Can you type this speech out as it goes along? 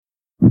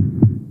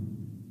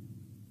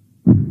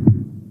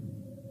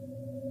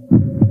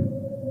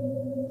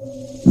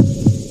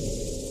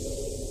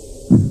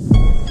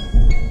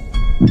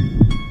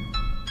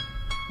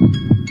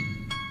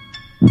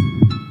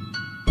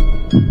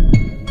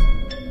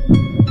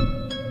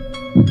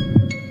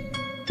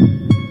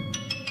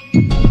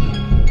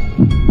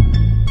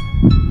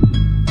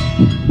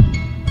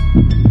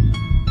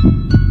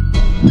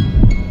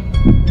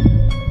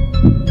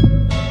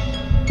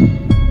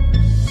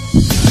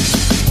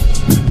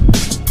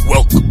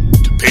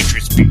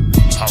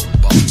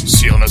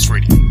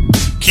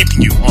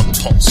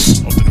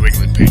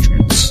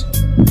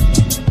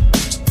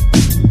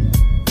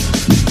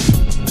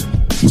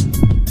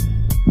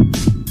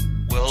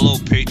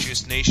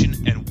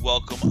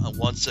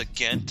once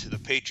again to the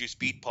Patriots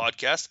Beat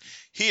podcast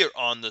here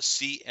on the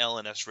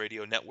CLNS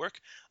Radio Network.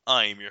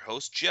 I am your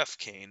host, Jeff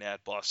Kane,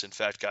 at Boston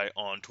Fat Guy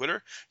on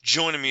Twitter.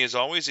 Joining me as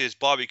always is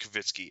Bobby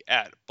Kravitsky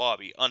at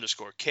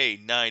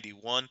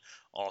Bobby_K91,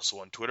 also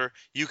on Twitter.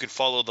 You can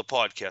follow the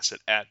podcast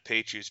at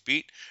Patriots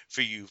Beat.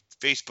 For you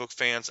Facebook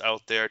fans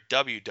out there,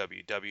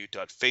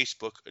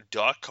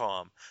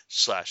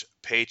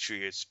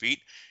 www.facebook.com/PatriotsBeat.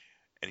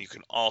 And you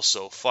can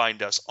also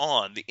find us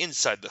on the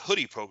Inside the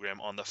Hoodie program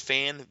on the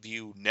Fan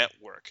View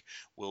Network.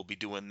 We'll be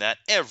doing that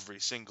every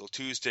single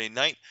Tuesday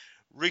night,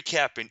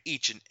 recapping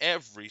each and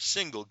every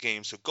single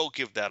game. So go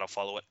give that a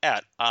follow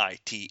at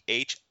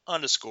ITH_FV.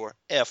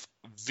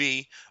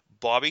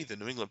 Bobby, the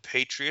New England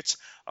Patriots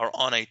are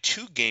on a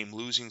 2-game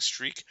losing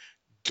streak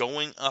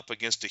going up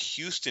against the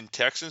Houston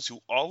Texans,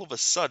 who all of a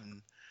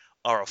sudden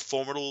are a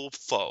formidable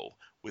foe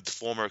with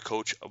former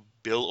coach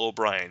Bill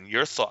O'Brien.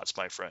 Your thoughts,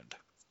 my friend?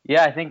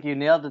 Yeah, I think you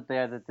nailed it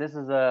there, that this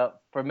is a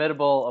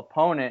formidable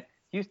opponent.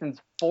 Houston's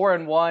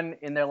 4-1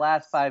 in their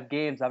last 5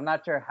 games. I'm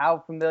not sure how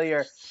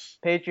familiar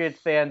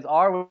Patriots fans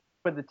are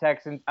with the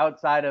Texans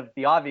outside of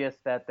the obvious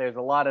that there's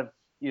a lot of,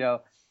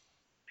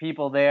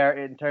 people there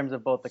in terms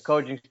of both the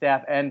coaching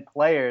staff and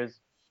players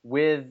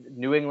with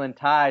New England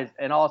ties.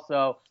 And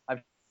also,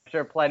 I'm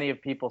sure plenty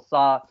of people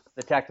saw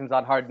the Texans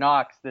on Hard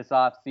Knocks this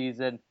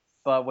offseason.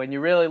 But when you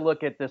really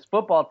look at this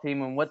football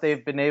team and what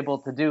they've been able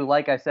to do,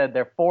 like I said,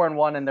 they're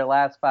 4-1 in their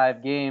last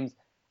 5 games.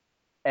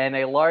 And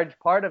a large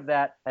part of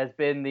that has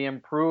been the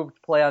improved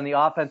play on the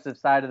offensive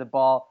side of the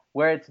ball,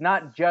 where it's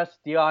not just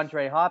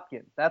DeAndre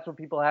Hopkins. That's what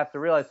people have to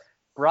realize.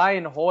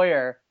 Brian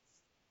Hoyer,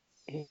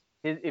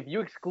 if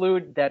you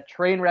exclude that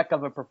train wreck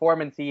of a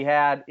performance he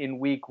had in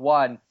week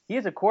 1, he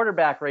has a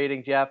quarterback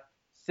rating, Jeff,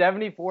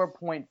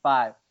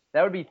 74.5.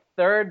 That would be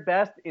third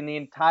best in the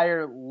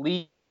entire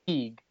league.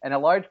 And a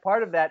large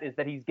part of that is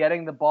that he's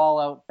getting the ball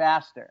out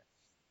faster.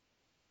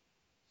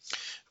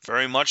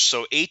 Very much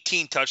so.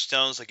 18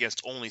 touchdowns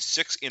against only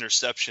 6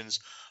 interceptions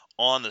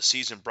on the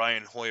season.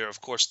 Brian Hoyer,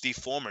 of course, the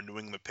former New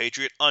England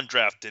Patriot,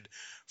 undrafted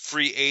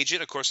free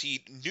agent. Of course,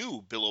 he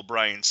knew Bill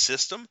O'Brien's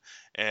system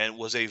and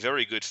was a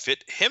very good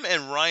fit. Him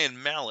and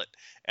Ryan Mallett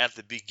at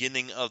the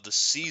beginning of the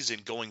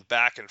season going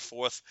back and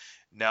forth.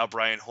 Now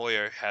Brian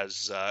Hoyer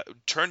has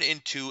turned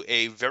into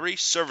a very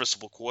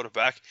serviceable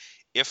quarterback,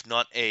 if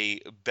not a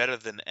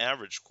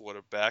better-than-average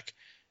quarterback.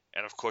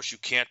 And, of course, you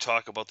can't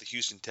talk about the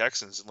Houston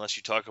Texans unless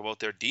you talk about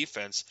their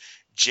defense.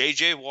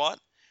 J.J. Watt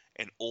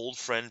and old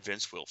friend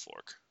Vince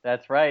Wilfork.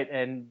 That's right.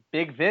 And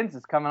Big Vince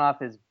is coming off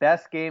his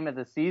best game of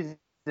the season.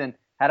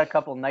 Had a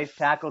couple nice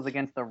tackles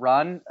against the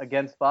run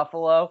against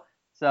Buffalo.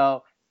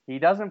 So he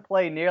doesn't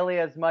play nearly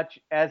as much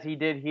as he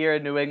did here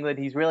in New England.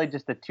 He's really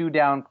just a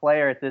 2-down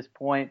player at this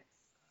point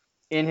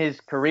in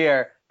his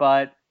career.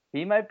 But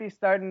he might be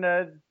starting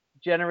to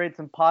generate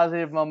some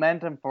positive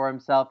momentum for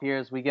himself here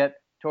as we get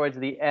towards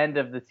the end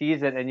of the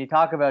season. And you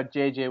talk about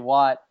J.J.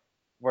 Watt,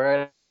 we're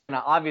going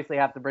to obviously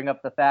have to bring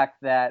up the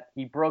fact that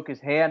he broke his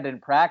hand in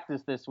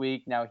practice this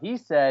week. Now, he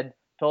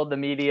told the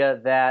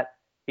media that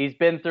he's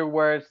been through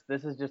worse.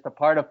 This is just a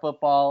part of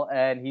football,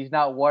 and he's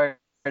not worried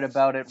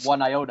about it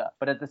one iota.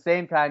 But at the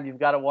same time, you've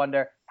got to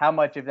wonder how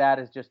much of that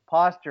is just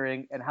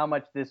posturing and how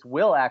much this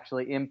will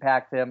actually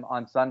impact him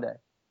on Sunday.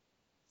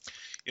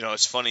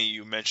 It's funny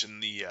you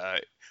mentioned the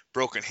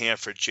broken hand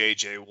for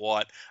J.J.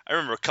 Watt. I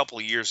remember a couple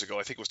of years ago,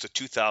 I think it was the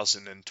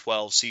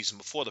 2012 season,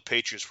 before the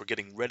Patriots were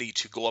getting ready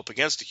to go up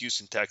against the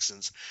Houston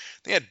Texans,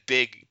 they had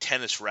big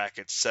tennis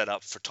rackets set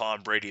up for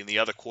Tom Brady and the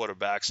other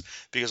quarterbacks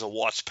because of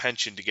Watt's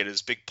penchant to get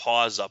his big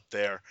paws up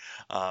there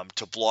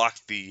to block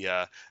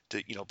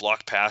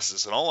block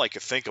passes. And all I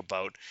could think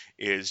about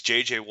is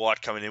J.J.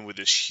 Watt coming in with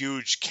this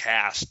huge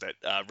cast that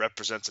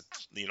represents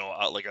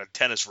like a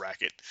tennis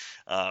racket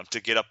to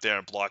get up there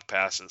and block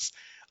passes.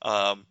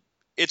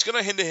 It's going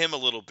to hinder him a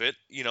little bit.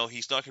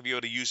 He's not going to be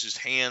able to use his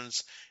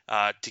hands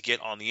to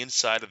get on the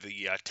inside of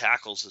the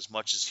tackles as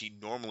much as he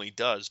normally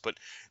does. But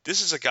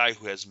this is a guy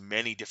who has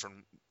many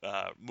different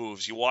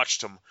moves. You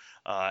watched him,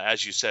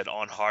 as you said,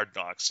 on Hard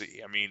Knocks.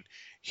 I mean,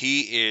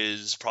 he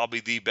is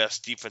probably the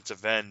best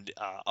defensive end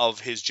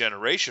of his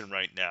generation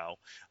right now,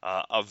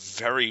 a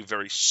very,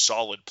 very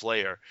solid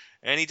player,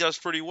 and he does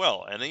pretty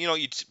well. And then,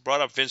 you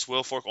brought up Vince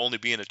Wilfork only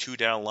being a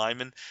 2-down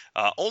lineman,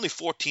 only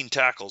 14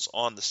 tackles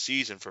on the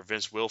season for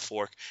Vince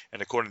Wilfork,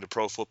 and according to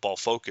Pro Football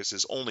Focus,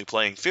 is only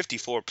playing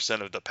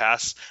 54% of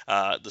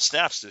the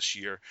snaps this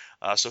year.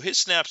 So his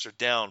snaps are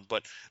down,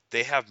 but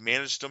they have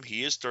managed him.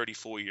 He is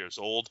 34 years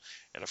old,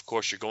 and of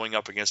course, you're going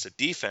up against a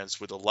defense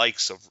with the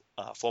likes of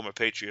former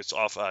Patriots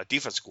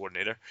defense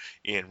coordinator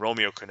in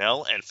Romeo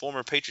Crennel and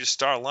former Patriots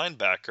star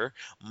linebacker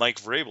Mike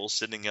Vrabel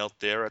sitting out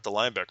there at the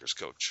linebackers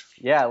coach.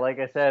 Yeah, like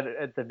I said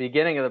at the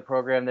beginning of the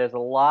program, there's a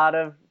lot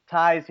of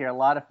ties here, a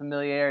lot of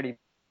familiarity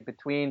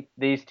between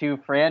these two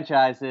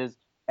franchises.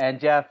 And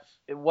Jeff,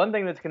 one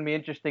thing that's going to be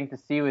interesting to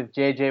see with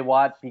J.J.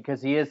 Watt,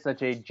 because he is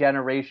such a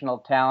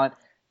generational talent,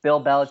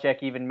 Bill Belichick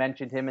even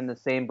mentioned him in the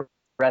same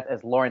breath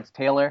as Lawrence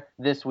Taylor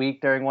this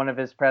week during one of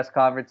his press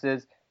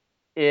conferences,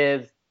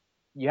 is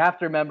you have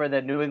to remember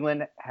that New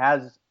England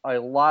has a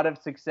lot of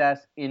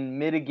success in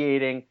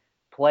mitigating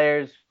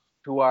players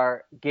who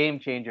are game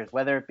changers,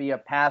 whether it be a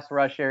pass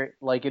rusher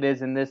like it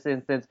is in this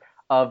instance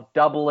of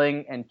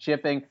doubling and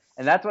chipping.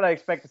 And that's what I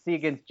expect to see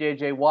against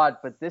J.J.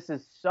 Watt. But this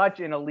is such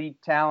an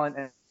elite talent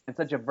and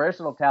such a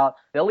versatile talent.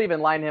 They'll even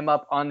line him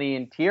up on the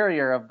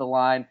interior of the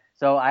line.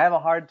 So I have a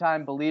hard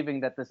time believing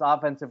that this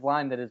offensive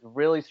line that has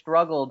really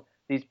struggled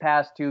these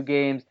past two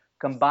games,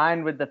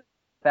 combined with the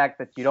fact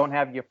that you don't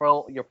have your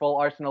full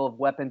arsenal of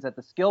weapons at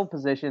the skill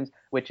positions,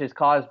 which has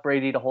caused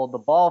Brady to hold the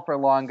ball for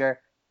longer,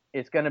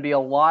 it's going to be a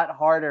lot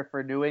harder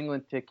for New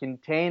England to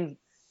contain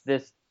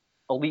this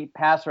elite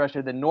pass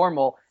rusher than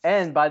normal.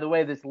 And by the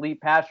way, this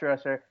elite pass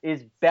rusher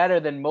is better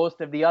than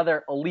most of the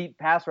other elite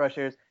pass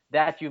rushers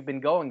that you've been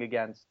going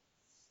against.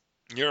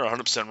 You're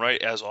 100%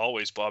 right, as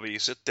always, Bobby. You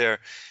sit there,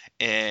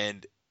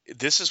 and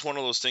this is one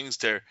of those things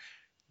they're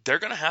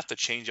going to have to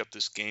change up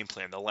this game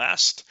plan. The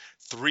last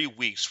 3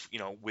 weeks,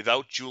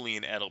 without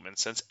Julian Edelman,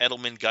 since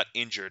Edelman got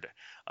injured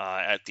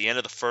at the end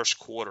of the first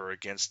quarter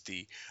against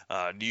the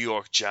New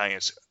York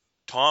Giants,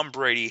 Tom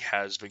Brady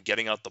has been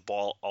getting out the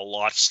ball a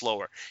lot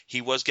slower.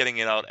 He was getting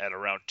it out at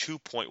around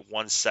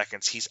 2.1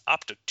 seconds. He's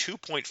up to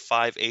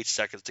 2.58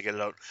 seconds to get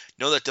it out.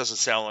 No, that doesn't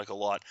sound like a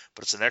lot,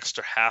 but it's an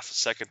extra half a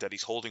second that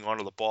he's holding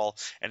onto the ball.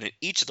 And in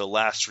each of the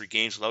last 3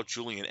 games without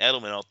Julian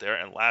Edelman out there,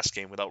 and last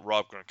game without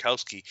Rob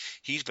Gronkowski,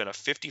 he's been a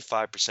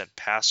 55%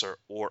 passer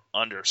or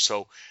under.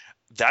 So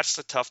that's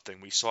the tough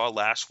thing. We saw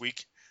last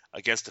week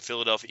against the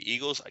Philadelphia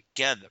Eagles.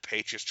 Again, the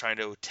Patriots trying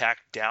to attack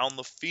down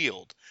the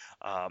field.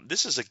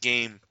 This is a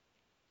game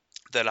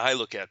that I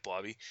look at,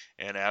 Bobby,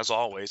 and as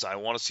always, I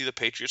want to see the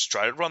Patriots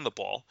try to run the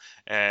ball.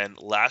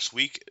 And last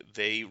week,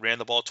 they ran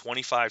the ball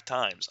 25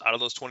 times. Out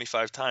of those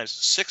 25 times,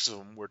 6 of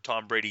them were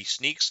Tom Brady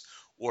sneaks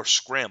or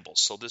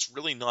scrambles. So this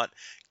really not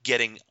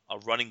getting a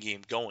running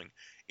game going.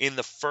 In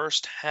the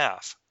first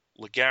half,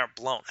 LeGarrette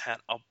Blount had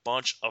a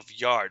bunch of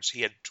yards.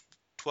 He had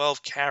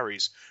 12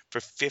 carries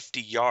for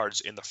 50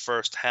 yards in the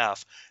first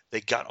half.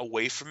 They got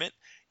away from it.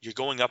 You're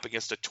going up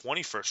against a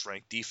 21st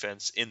ranked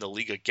defense in the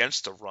league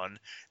against the run.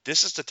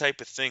 This is the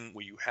type of thing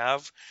where you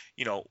have,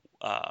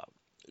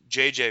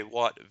 J.J.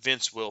 Watt,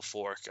 Vince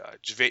Wilfork,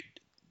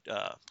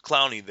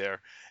 Clowney there,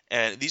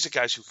 and these are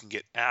guys who can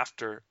get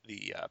after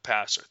the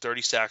passer.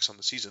 30 sacks on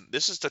the season.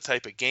 This is the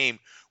type of game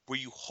where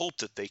you hope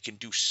that they can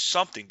do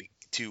something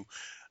to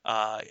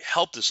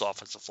help this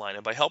offensive line.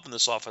 And by helping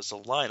this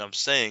offensive line, I'm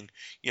saying,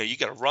 you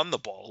got to run the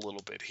ball a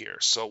little bit here.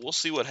 So we'll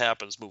see what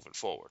happens moving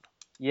forward.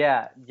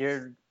 Yeah,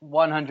 you're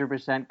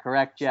 100%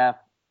 correct, Jeff,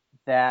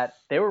 that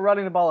they were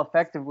running the ball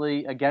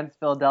effectively against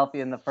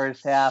Philadelphia in the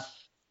first half.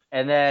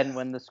 And then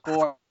when the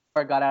score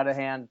got out of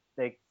hand,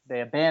 they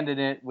abandoned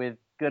it with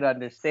good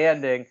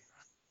understanding.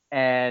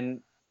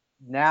 And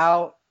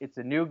now it's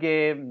a new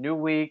game, new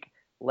week.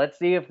 Let's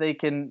see if they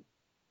can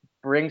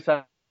bring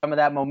some of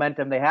that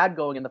momentum they had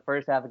going in the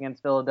first half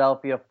against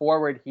Philadelphia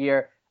forward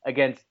here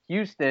against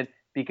Houston,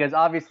 because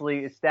obviously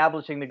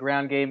establishing the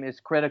ground game is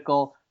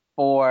critical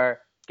for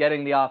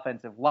getting the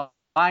offensive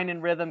line in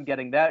rhythm,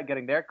 getting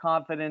their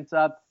confidence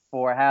up,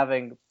 for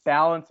having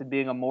balance and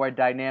being a more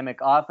dynamic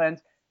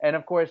offense. And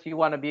of course, you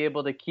want to be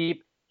able to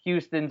keep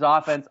Houston's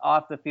offense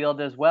off the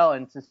field as well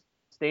and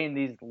sustain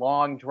these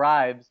long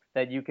drives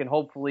that you can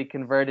hopefully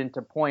convert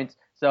into points.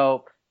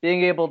 So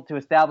being able to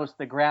establish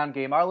the ground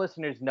game, our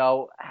listeners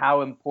know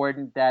how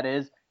important that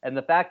is. And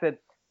the fact that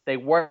they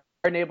weren't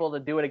able to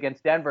do it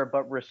against Denver,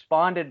 but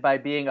responded by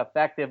being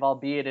effective,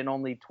 albeit in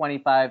only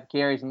 25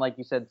 carries. And like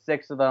you said,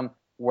 6 of them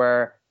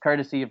were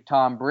courtesy of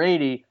Tom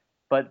Brady.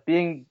 But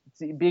being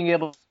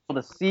able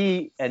to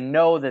see and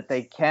know that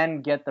they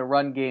can get the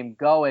run game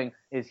going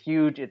is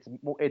huge.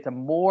 It's a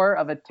more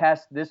of a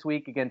test this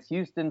week against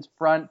Houston's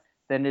front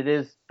than it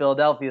is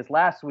Philadelphia's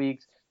last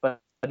week's. But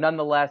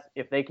nonetheless,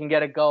 if they can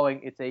get it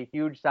going, it's a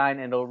huge sign,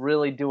 and it'll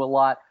really do a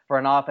lot for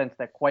an offense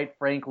that, quite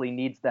frankly,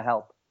 needs the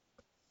help.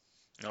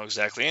 No,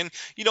 exactly. And,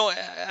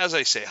 as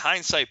I say,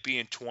 hindsight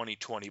being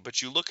 2020,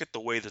 but you look at the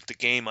way that the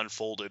game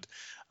unfolded,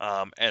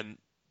 and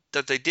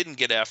that they didn't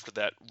get after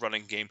that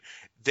running game.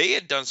 They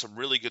had done some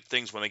really good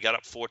things when they got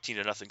up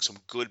 14-0, some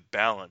good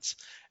balance.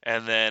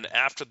 And then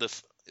after the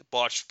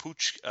botched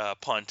pooch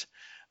punt,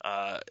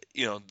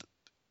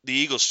 the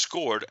Eagles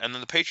scored, and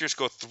then the Patriots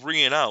go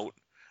 3 and out,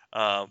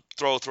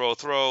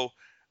 throw.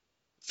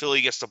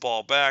 Philly gets the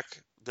ball back.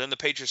 Then the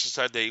Patriots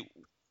decide they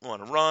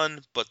want to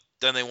run, but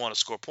then they want to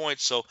score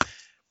points. So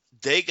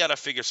they got to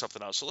figure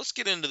something out. So let's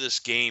get into this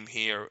game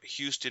here,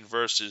 Houston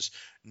versus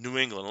New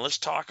England. Let's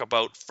talk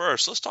about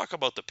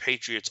the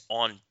Patriots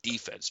on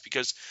defense,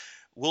 because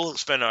we'll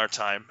spend our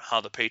time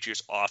how the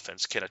Patriots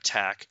offense can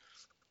attack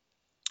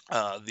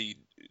the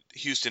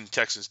Houston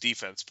Texans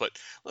defense. But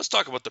let's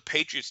talk about the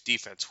Patriots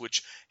defense,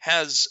 which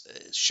has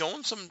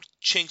shown some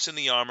chinks in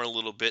the armor a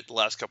little bit the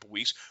last couple of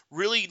weeks.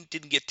 Really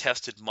didn't get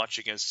tested much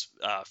against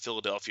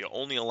Philadelphia.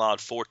 Only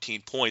allowed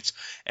 14 points,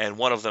 and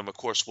one of them, of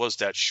course, was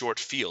that short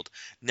field.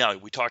 Now,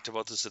 we talked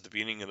about this at the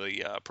beginning of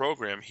the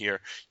program here.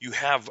 You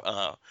have,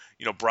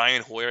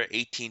 Brian Hoyer,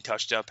 18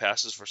 touchdown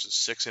passes versus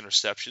 6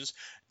 interceptions.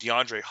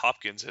 DeAndre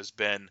Hopkins has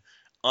been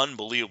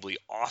unbelievably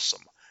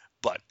awesome.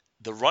 but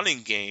the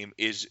running game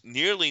is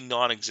nearly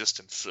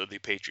non-existent for the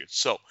Patriots.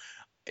 So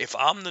if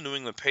I'm the New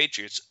England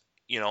Patriots,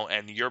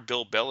 and you're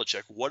Bill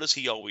Belichick, what does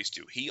he always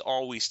do? He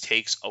always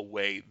takes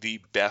away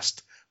the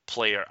best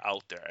player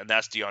out there, and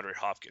that's DeAndre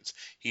Hopkins.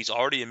 He's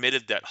already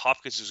admitted that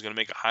Hopkins is going to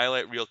make a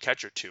highlight reel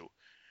catch or two.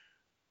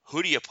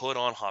 Who do you put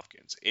on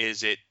Hopkins?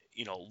 Is it,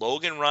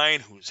 Logan Ryan,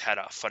 who's had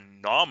a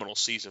phenomenal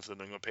season for the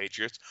New England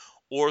Patriots,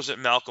 or is it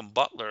Malcolm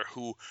Butler,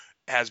 who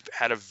has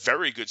had a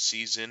very good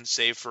season,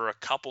 save for a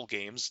couple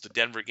games? The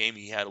Denver game,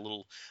 he had a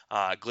little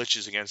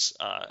glitches against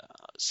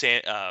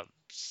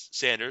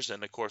Sanders,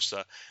 and of course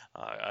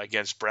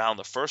against Brown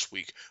the first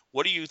week.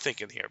 What are you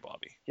thinking here,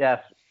 Bobby?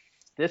 Jeff,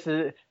 this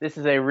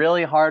is a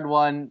really hard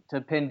one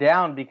to pin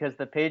down because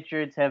the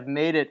Patriots have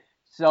made it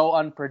so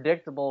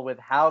unpredictable with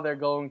how they're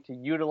going to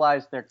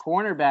utilize their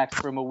cornerbacks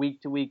from a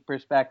week-to-week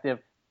perspective.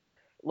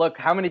 Look,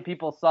 how many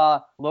people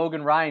saw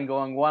Logan Ryan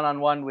going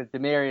one-on-one with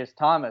Demaryius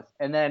Thomas?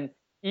 And then,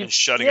 And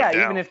shutting him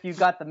down. even if you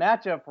got the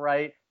matchup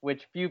right,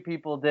 which few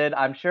people did,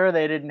 I'm sure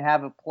they didn't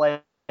have it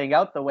playing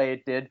out the way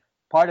it did.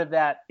 Part of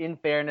that, in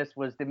fairness,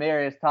 was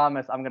Demaryius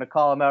Thomas, I'm going to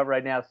call him out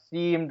right now,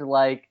 seemed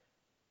like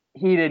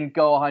he didn't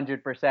go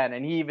 100%.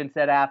 And he even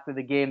said after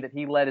the game that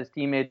he let his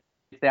teammates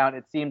down.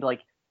 It seemed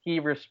like he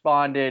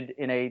responded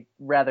in a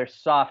rather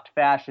soft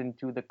fashion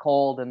to the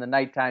cold and the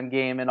nighttime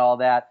game and all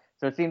that.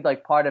 So it seemed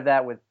like part of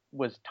that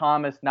was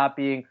Thomas not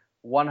being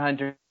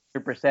 100%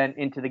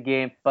 into the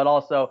game, but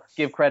also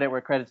give credit where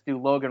credit's due.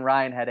 Logan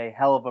Ryan had a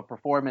hell of a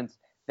performance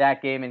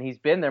that game, and he's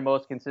been their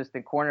most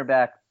consistent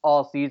cornerback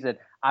all season.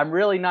 I'm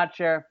really not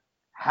sure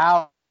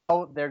how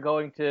they're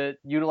going to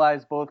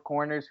utilize both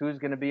corners, who's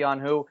going to be on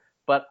who,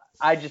 but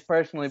I just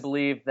personally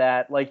believe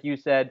that, like you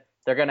said,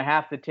 they're going to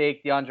have to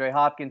take DeAndre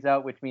Hopkins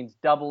out, which means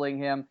doubling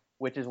him,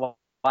 which is why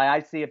I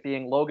see it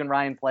being Logan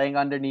Ryan playing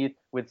underneath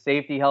with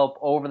safety help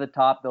over the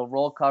top. They'll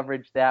roll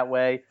coverage that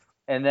way.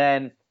 And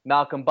then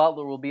Malcolm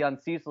Butler will be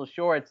on Cecil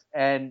Shorts.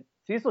 And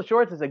Cecil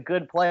Shorts is a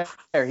good player.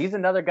 He's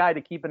another guy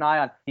to keep an eye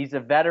on. He's a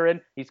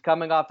veteran. He's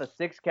coming off a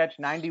 6-catch,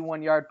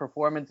 91-yard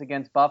performance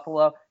against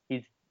Buffalo.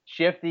 He's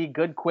shifty,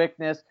 good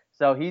quickness.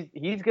 So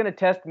he's going to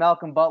test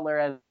Malcolm Butler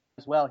as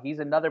well. He's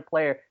another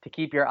player to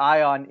keep your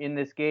eye on in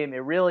this game. It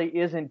really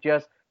isn't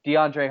just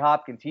DeAndre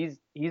Hopkins.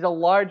 He's a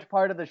large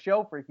part of the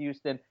show for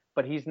Houston,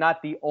 but he's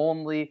not the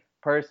only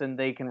person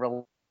they can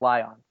rely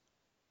on.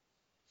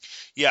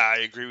 Yeah, I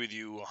agree with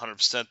you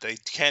 100%. They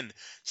can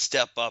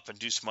step up and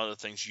do some other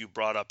things. You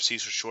brought up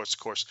Cecil Shorts, of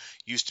course,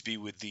 used to be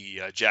with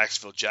the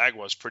Jacksonville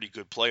Jaguars, pretty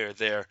good player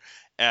there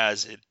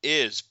as it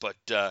is. But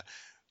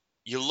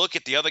you look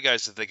at the other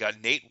guys that they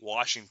got. Nate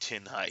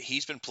Washington,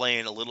 he's been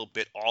playing a little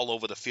bit all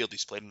over the field.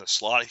 He's played in the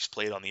slot. He's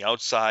played on the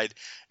outside.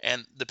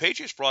 And the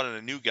Patriots brought in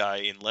a new guy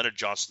in Leonard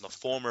Johnson, the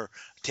former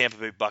Tampa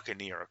Bay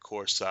Buccaneer. Of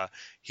course,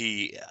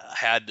 he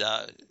had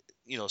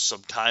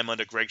some time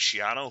under Greg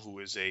Schiano, who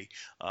is a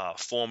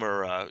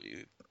former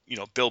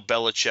Bill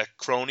Belichick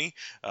crony.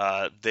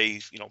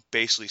 They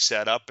basically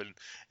set up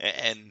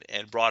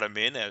and brought him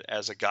in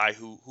as a guy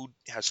who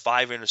has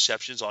 5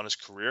 interceptions on his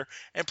career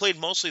and played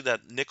mostly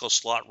that nickel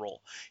slot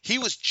role. He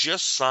was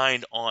just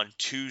signed on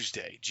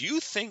Tuesday. Do you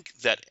think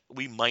that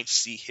we might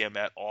see him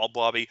at all,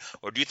 Bobby,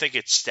 or do you think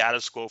it's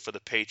status quo for the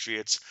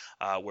Patriots,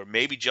 where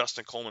maybe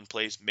Justin Coleman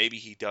plays, maybe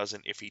he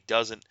doesn't? If he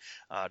doesn't,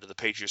 do the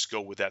Patriots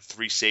go with that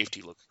 3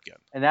 safety look again?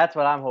 And that's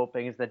what I'm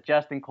hoping, is that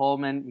Justin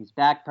Coleman, he's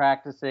back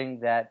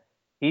practicing, that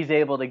he's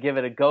able to give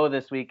it a go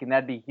this week, and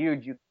that'd be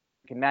huge. You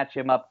can match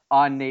him up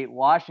on Nate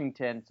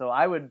Washington. So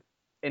I would,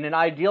 in an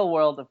ideal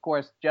world, of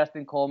course,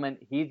 Justin Coleman,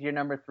 he's your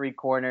number 3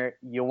 corner.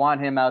 You want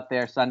him out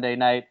there Sunday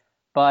night.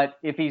 But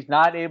if he's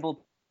not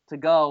able to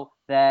go,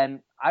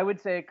 then I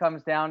would say it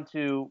comes down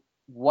to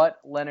what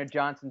Leonard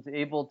Johnson's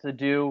able to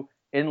do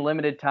in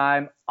limited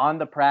time on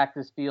the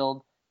practice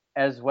field,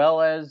 as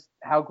well as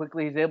how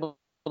quickly he's able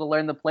to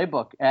learn the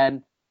playbook.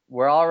 And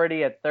we're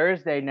already at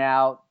Thursday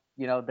now.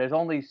 There's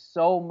only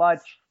so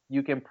much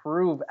you can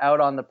prove out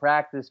on the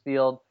practice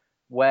field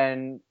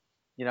when,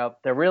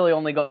 they're really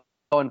only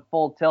going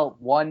full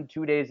tilt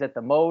 1-2 days at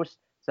the most.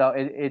 So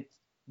it's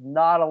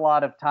not a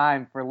lot of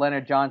time for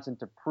Leonard Johnson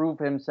to prove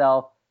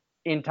himself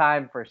in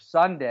time for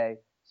Sunday.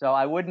 So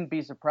I wouldn't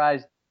be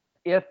surprised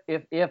if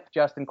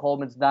Justin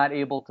Coleman's not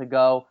able to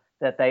go,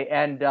 that they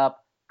end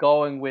up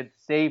going with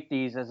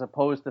safeties as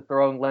opposed to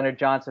throwing Leonard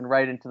Johnson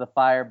right into the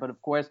fire. But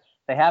of course,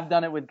 they have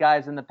done it with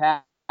guys in the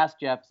past,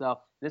 Jeff. So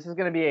this is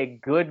going to be a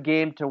good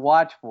game to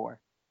watch for.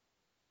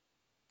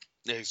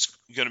 It's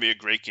going to be a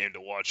great game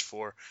to watch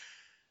for.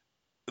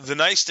 The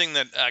nice thing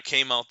that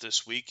came out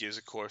this week is,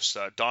 of course,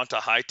 Donta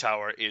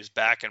Hightower is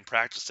back and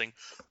practicing.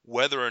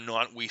 Whether or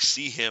not we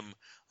see him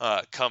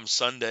come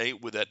Sunday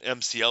with that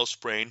MCL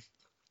sprain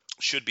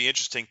should be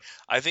interesting.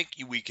 I think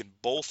we can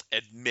both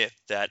admit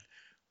that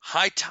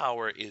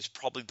Hightower is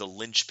probably the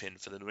linchpin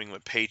for the New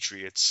England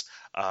Patriots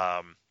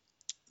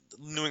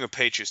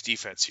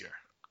defense here.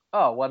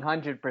 Oh,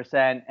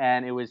 100%.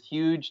 And it was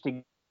huge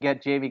to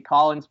get J.V.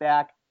 Collins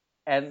back.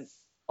 And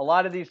a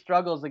lot of these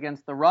struggles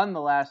against the run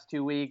the last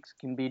 2 weeks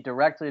can be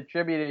directly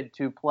attributed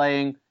to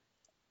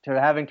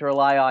having to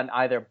rely on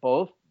either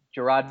both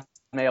Gerard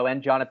Mayo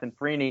and Jonathan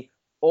Freeney,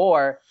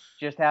 or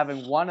just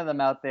having one of them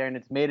out there and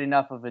it's made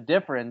enough of a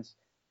difference.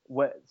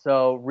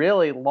 So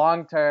really,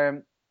 long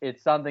term,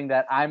 it's something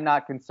that I'm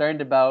not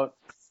concerned about,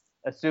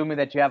 assuming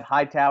that you have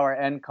Hightower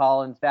and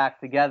Collins back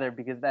together,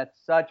 because that's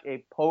such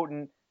a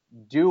potent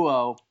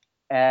duo.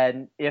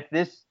 And if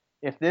this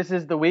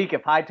is the week,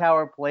 if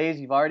Hightower plays,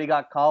 you've already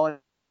got Collins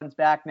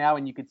back now,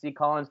 and you could see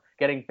Collins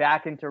getting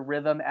back into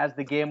rhythm as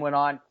the game went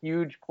on.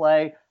 Huge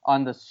play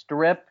on the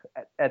strip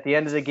at the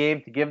end of the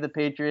game to give the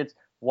Patriots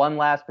one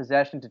last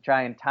possession to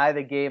try and tie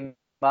the game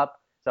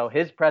up. So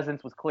his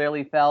presence was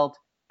clearly felt.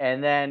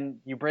 And then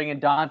you bring in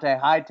Dante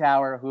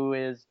Hightower, who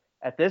is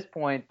at this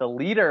point the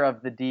leader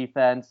of the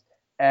defense,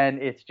 and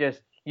it's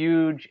just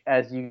huge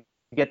as you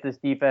get this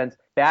defense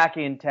back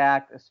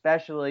intact,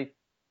 especially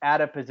at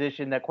a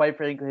position that, quite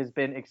frankly, has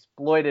been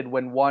exploited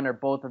when one or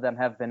both of them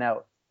have been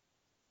out.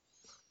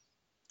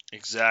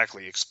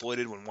 Exactly,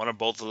 exploited when one or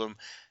both of them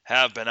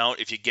have been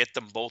out. If you get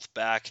them both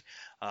back,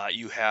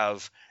 you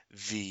have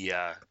the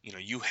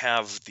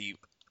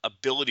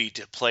ability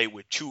to play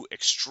with two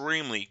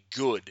extremely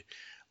good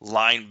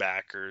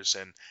linebackers,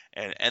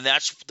 and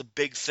that's the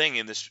big thing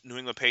in this New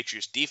England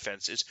Patriots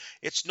defense. Is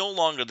it's no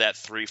longer that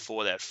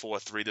 3-4, that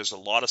 4-3. There's a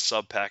lot of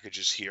sub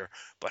packages here,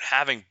 but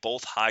having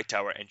both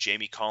Hightower and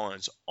Jamie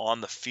Collins on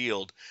the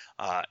field,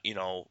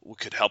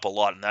 could help a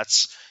lot, and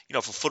that's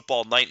for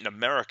football night in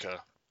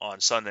America on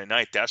Sunday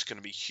night, that's going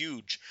to be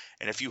huge.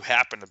 And if you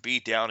happen to be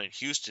down in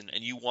Houston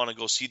and you want to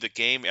go see the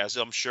game, as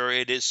I'm sure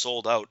it is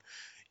sold out,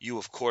 you,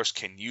 of course,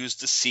 can use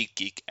the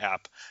SeatGeek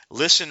app.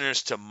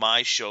 Listeners to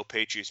my show,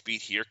 Patriots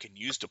Beat here, can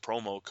use the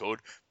promo code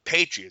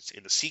Patriots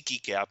in the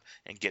SeatGeek app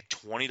and get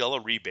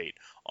 $20 rebate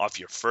off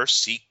your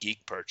first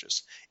SeatGeek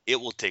purchase. It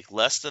will take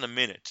less than a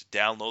minute to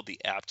download the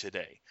app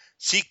today.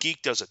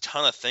 SeatGeek does a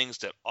ton of things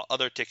that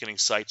other ticketing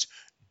sites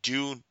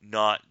do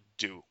not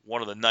do.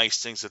 One of the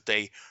nice things that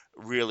they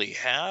really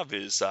have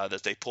is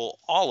that they pull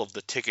all of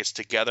the tickets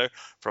together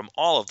from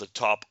all of the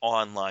top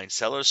online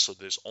sellers, so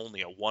there's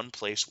only a one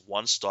place,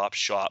 one-stop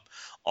shop.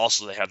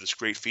 Also, they have this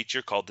great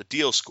feature called the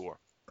Deal Score.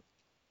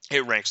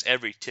 It ranks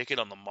every ticket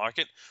on the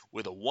market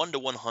with a 1 to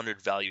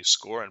 100 value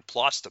score and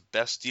plots the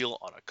best deal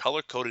on a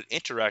color-coded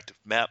interactive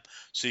map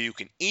so you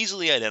can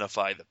easily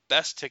identify the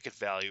best ticket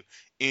value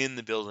in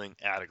the building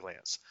at a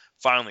glance.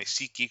 Finally,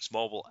 SeatGeek's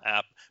mobile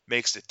app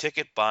makes the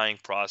ticket buying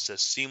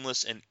process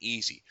seamless and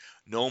easy.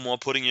 No more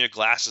putting your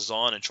glasses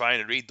on and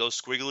trying to read those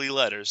squiggly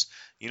letters.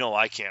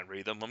 I can't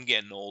read them. I'm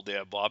getting old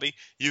there, Bobby.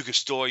 You can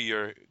store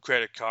your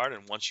credit card,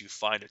 and once you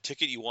find a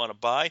ticket you want to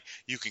buy,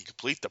 you can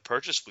complete the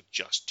purchase with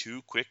just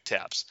 2 quick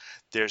taps.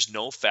 There's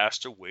no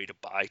faster way to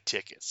buy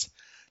tickets.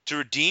 To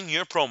redeem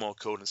your promo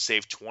code and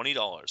save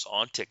 $20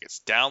 on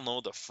tickets,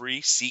 download the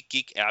free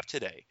SeatGeek app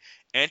today.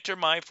 Enter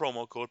my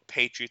promo code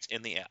PATRIOTS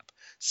in the app.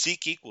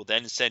 SeatGeek will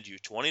then send you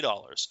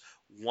 $20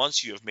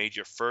 once you have made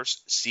your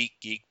first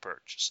SeatGeek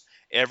purchase.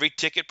 Every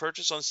ticket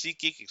purchase on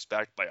SeatGeek is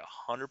backed by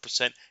a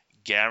 100%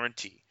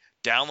 guarantee.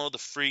 Download the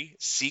free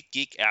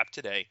SeatGeek app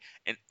today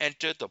and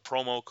enter the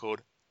promo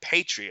code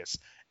PATRIOTS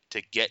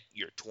to get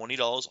your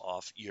 $20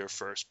 off your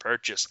first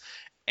purchase.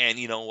 And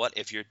you know what?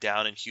 If you're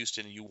down in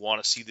Houston and you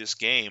want to see this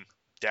game,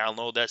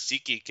 download that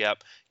SeatGeek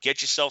app.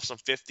 Get yourself some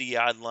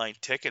 50-yard line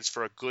tickets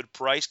for a good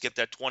price. Get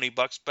that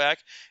 $20 back.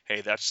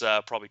 Hey, that's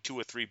probably 2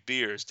 or 3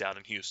 beers down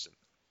in Houston.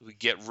 We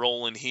get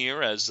rolling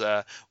here as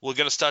we're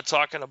going to start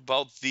talking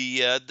about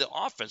the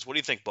offense. What do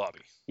you think, Bobby?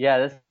 Yeah,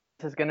 this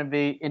is going to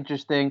be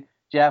interesting.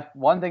 Jeff,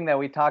 one thing that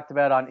we talked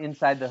about on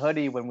Inside the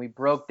Hoodie when we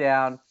broke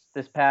down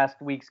this past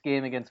week's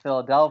game against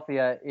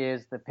Philadelphia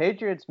is the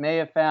Patriots may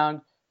have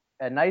found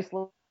a nice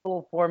little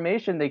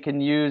formation they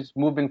can use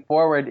moving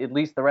forward, at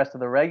least the rest of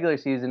the regular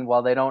season,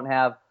 while they don't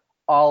have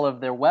all of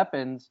their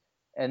weapons.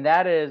 And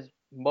that is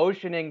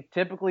motioning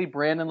typically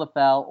Brandon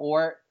LaFell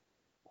or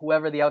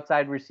whoever the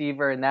outside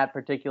receiver in that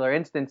particular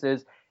instance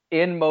is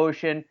in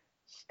motion,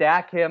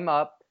 stack him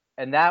up,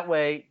 and that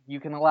way you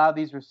can allow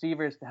these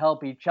receivers to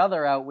help each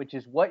other out, which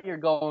is what you're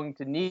going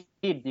to need,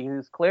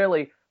 because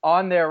clearly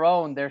on their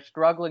own, they're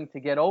struggling to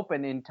get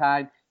open in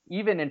time.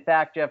 Even, in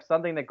fact, Jeff,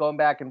 something that going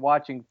back and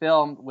watching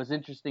film was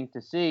interesting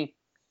to see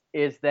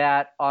is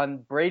that on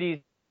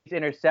Brady's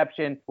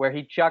interception where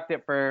he chucked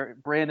it for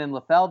Brandon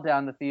LaFell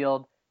down the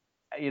field,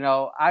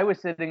 I was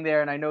sitting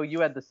there and I know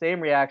you had the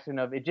same reaction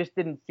of it just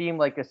didn't seem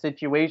like a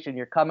situation.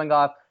 You're coming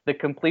off the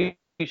completion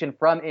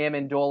from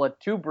Amendola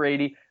to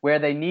Brady where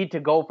they need to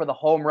go for the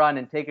home run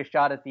and take a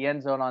shot at the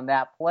end zone on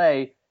that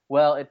play.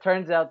 Well, it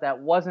turns out that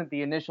wasn't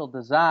the initial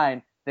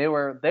design. They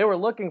were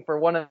looking for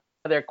one of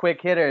their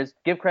quick hitters.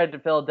 Give credit to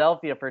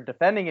Philadelphia for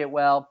defending it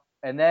well,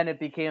 and then it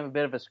became a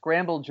bit of a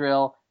scramble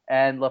drill,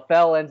 and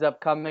LaFell ends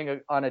up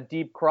coming on a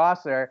deep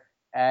crosser,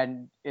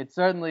 and it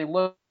certainly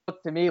looked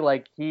to me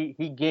like he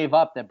gave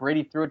up, that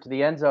Brady threw it to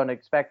the end zone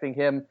expecting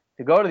him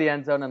to go to the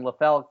end zone, and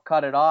LaFell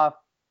cut it off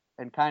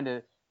and kind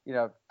of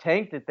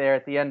tanked it there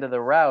at the end of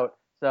the route.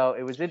 So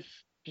it was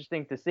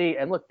interesting to see.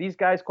 And look, these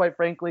guys, quite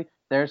frankly,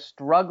 they're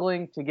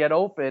struggling to get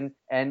open,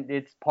 and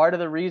it's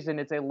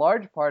a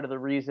large part of the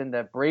reason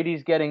that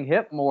Brady's getting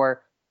hit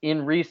more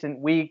in recent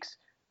weeks.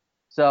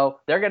 So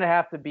they're going to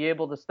have to be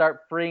able to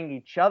start freeing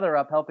each other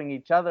up, helping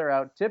each other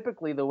out.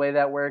 Typically, the way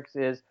that works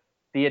is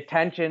the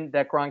attention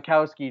that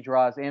Gronkowski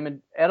draws,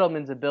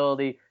 Edelman's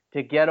ability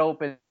to get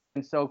open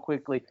so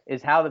quickly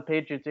is how the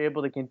Patriots are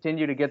able to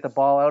continue to get the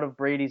ball out of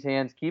Brady's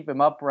hands, keep him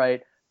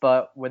upright.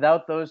 But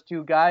without those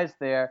two guys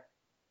there,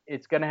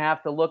 it's going to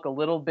have to look a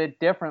little bit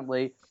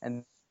differently,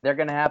 and they're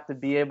going to have to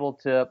be able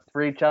to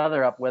free each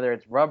other up, whether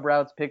it's rub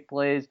routes, pick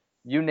plays,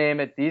 you name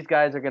it. These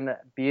guys are going to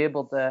be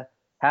able to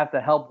have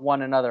to help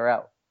one another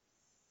out.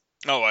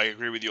 Oh, I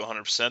agree with you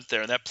 100%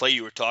 there. And that play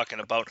you were talking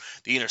about,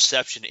 the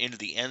interception into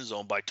the end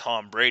zone by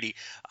Tom Brady,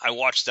 I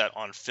watched that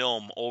on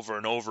film over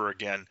and over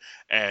again.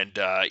 And,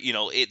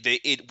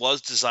 it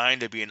was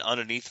designed to be an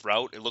underneath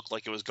route. It looked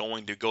like it was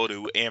going to go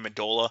to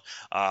Amendola.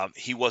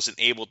 He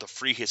wasn't able to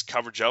free his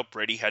coverage out.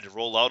 Brady had to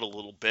roll out a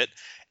little bit.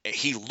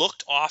 He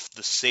looked off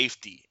the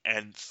safety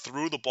and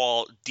threw the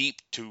ball deep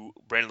to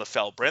Brandon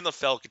LaFell. Brandon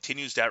LaFell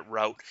continues that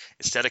route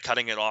instead of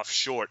cutting it off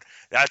short.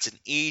 That's an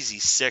easy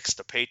 6.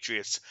 The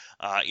Patriots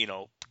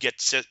get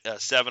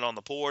 7 on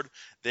the board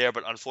there,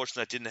 but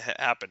unfortunately that didn't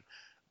happen.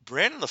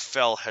 Brandon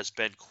LaFell has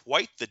been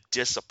quite the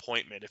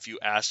disappointment, if you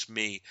ask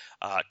me,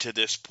 to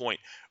this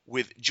point.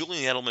 With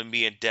Julian Edelman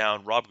being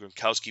down, Rob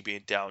Gronkowski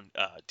being down,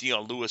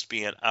 Dion Lewis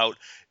being out,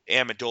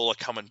 Amendola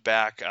coming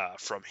back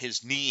from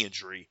his knee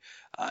injury,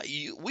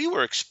 we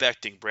were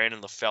expecting Brandon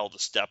LaFell to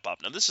step up.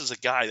 Now, this is a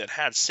guy that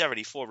had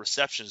 74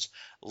 receptions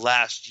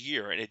last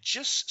year, and it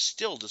just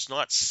still does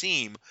not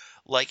seem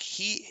like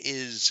he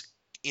is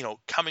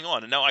coming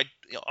on. And now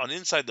on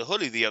Inside the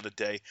Hoodie the other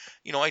day,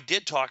 I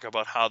did talk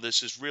about how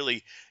this is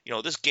really,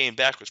 this game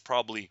back was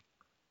probably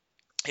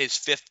his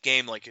 5th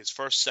game, like his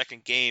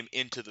second game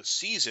into the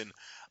season.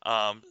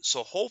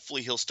 So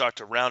hopefully he'll start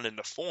to round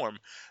into form.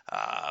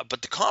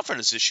 But the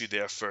confidence issue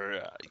there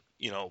for,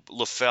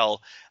 LaFell,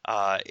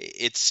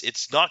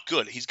 it's not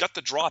good. He's got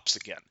the drops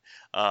again.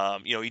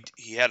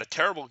 He had a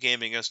terrible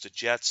game against the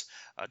Jets,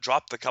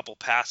 dropped a couple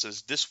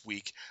passes this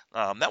week.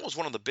 That was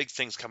one of the big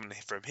things coming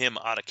from him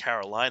out of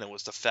Carolina,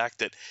 was the fact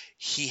that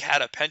he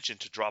had a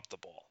penchant to drop the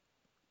ball.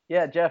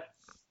 Yeah, Jeff,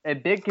 a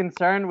big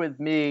concern with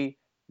me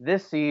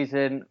this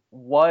season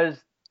was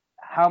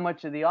how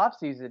much of the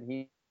offseason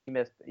he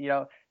missed.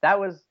 That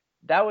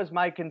was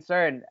my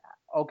concern.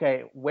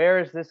 Okay, where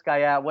is this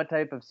guy at? What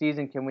type of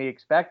season can we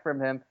expect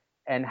from him?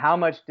 And how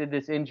much did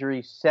this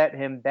injury set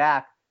him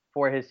back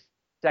for his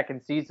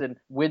second season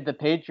with the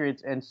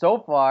Patriots? And so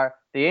far,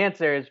 the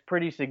answer is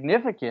pretty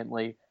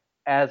significantly.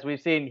 As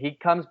we've seen, he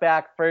comes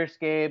back first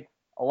game,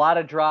 a lot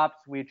of drops,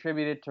 we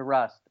attribute it to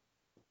rust.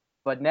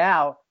 But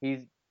now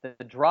the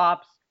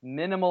drops,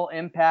 minimal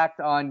impact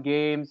on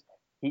games.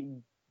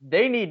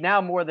 They need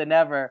now more than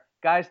ever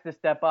guys to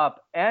step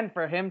up and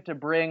for him to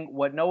bring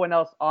what no one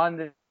else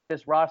on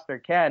this roster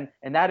can,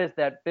 and that is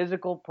that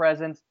physical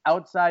presence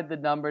outside the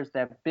numbers,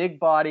 that big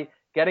body,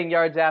 getting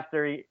yards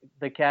after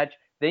the catch.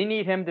 They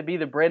need him to be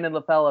the Brandon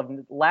LaFell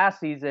of last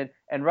season,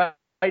 and right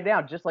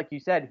now, just like you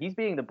said, he's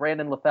being the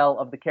Brandon LaFell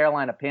of the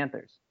Carolina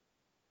Panthers.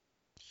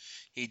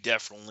 He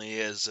definitely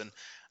is, and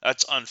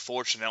that's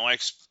unfortunate. Now, I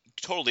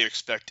totally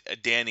expect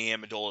Danny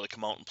Amendola to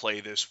come out and play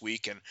this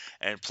week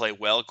and play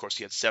well. Of course,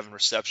 he had 7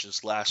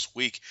 receptions last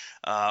week.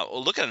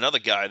 Look at another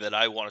guy that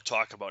I want to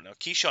talk about now.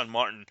 Keyshawn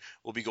Martin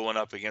will be going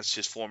up against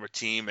his former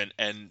team,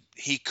 and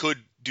he could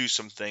do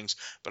some things.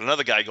 But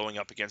another guy going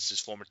up against his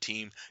former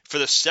team for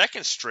the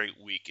second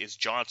straight week is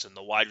Johnson,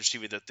 the wide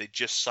receiver that they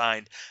just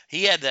signed.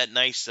 He had that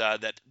nice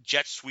that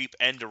jet sweep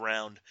end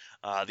around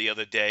the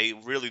other day,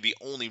 really the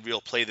only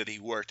real play that he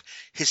worked.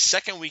 His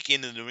second week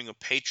in the New England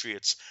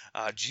Patriots,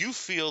 do you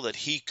feel that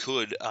he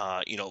could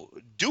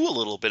do a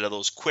little bit of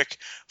those quick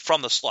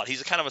from the slot?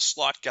 He's a kind of a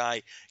slot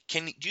guy.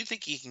 Do you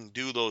think he can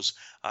do those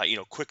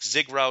quick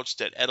zig routes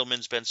that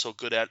Edelman's been so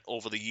good at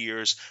over the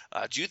years?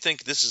 Do you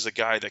think this is a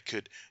guy that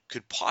could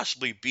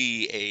possibly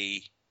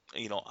be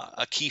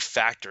a key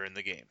factor in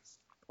the game?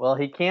 Well,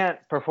 he can't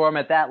perform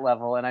at that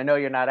level, and I know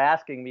you're not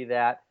asking me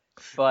that,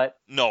 but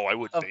no, I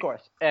would. Of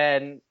course,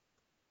 and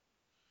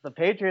the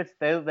Patriots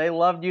they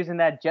loved using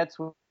that jet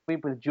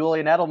sweep with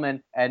Julian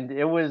Edelman, and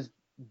it was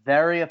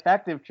very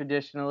effective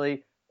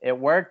traditionally. It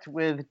worked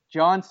with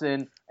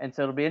Johnson, and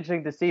so it'll be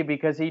interesting to see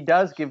because he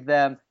does give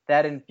them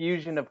that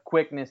infusion of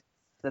quickness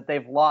that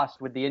they've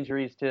lost with the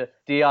injuries to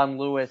Dion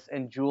Lewis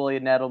and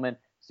Julian Edelman.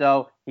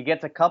 So he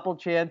gets a couple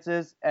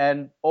chances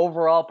and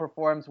overall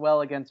performs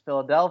well against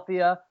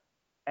Philadelphia.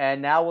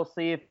 And now we'll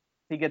see if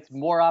he gets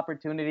more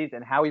opportunities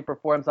and how he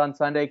performs on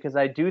Sunday, because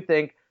I do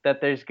think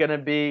that there's going to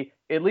be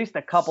at least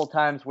a couple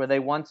times where they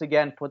once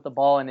again put the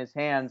ball in his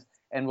hands,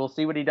 and we'll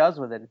see what he does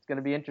with it. It's going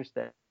to be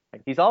interesting.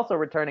 He's also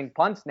returning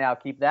punts now.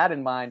 Keep that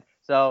in mind.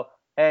 So,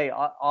 hey,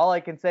 all I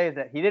can say is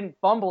that he didn't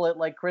fumble it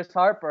like Chris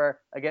Harper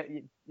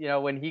again,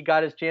 when he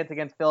got his chance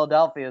against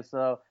Philadelphia.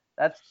 So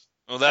that's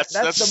the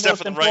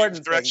most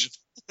important thing.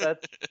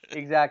 That's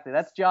exactly.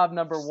 That's job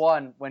number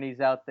 1 when he's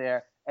out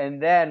there.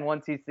 And then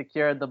once he's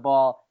secured the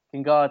ball,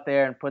 can go out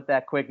there and put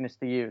that quickness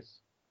to use.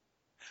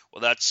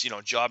 Well, that's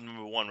job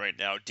number one right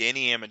now.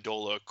 Danny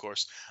Amendola, of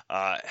course,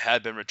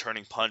 had been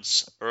returning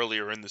punts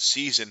earlier in the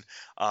season.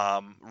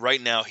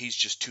 Right now, he's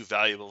just too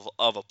valuable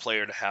of a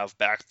player to have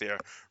back there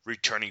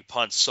returning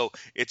punts. So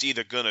it's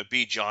either going to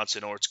be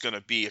Johnson or it's going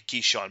to be a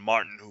Keyshawn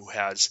Martin who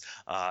has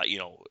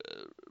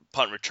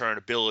punt return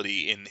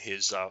ability in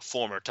his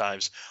former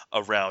times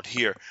around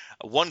here.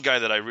 One guy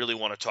that I really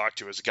want to talk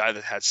to is a guy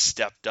that has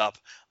stepped up.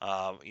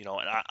 And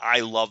I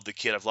love the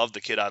kid. I've loved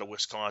the kid out of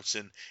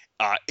Wisconsin.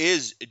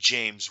 Is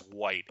James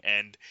White,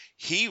 and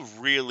he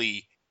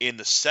really in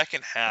the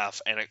second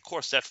half, and of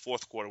course that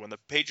fourth quarter when the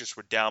Patriots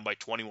were down by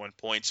 21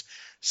 points,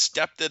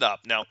 stepped it up.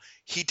 Now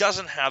he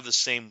doesn't have the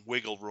same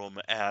wiggle room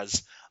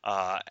as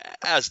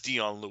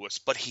Dion Lewis,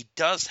 but he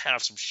does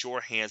have some sure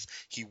hands.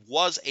 He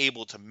was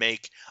able to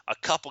make a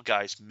couple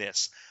guys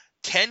miss.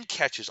 10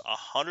 catches,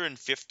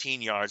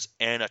 115 yards,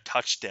 and a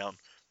touchdown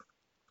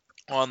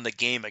on the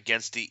game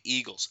against the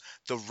Eagles.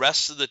 The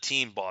rest of the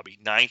team, Bobby,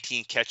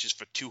 19 catches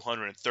for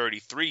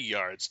 233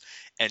 yards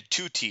and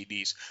 2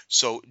 TDs.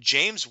 So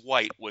James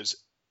White was,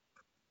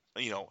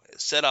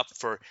 set up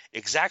for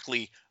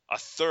exactly a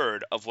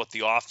third of what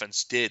the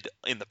offense did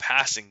in the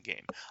passing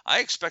game. I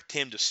expect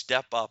him to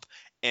step up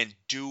and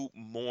do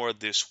more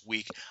this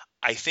week.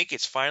 I think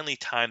it's finally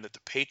time that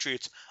the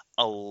Patriots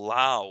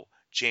allow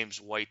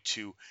James White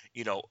to,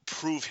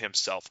 prove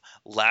himself.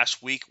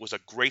 Last week was a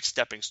great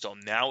stepping stone.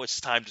 Now it's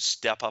time to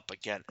step up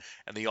again.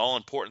 And the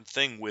all-important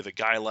thing with a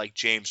guy like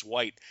James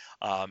White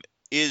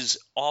is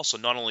also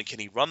not only can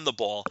he run the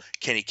ball,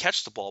 can he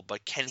catch the ball,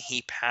 but can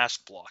he pass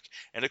block?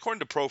 And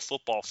according to Pro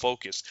Football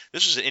Focus,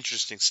 this was an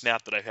interesting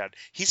snap that I had.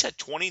 He's had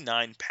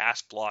 29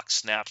 pass block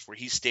snaps where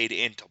he stayed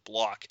in to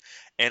block.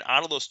 And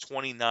out of those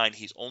 29,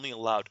 he's only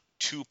allowed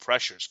 2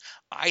 pressures.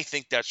 I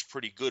think that's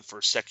pretty good for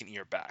a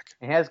second-year back.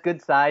 He has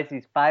good size.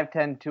 He's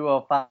 5'10",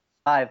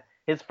 205.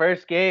 His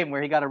first game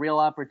where he got a real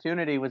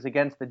opportunity was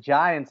against the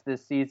Giants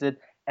this season.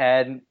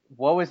 And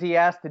what was he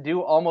asked to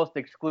do almost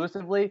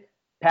exclusively?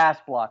 Pass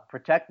block,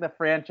 protect the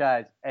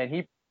franchise. And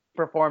he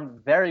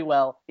performed very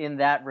well in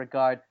that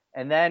regard.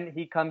 And then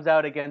he comes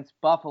out against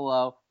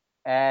Buffalo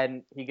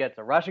and he gets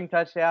a rushing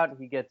touchdown.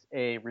 He gets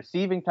a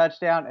receiving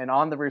touchdown. And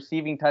on the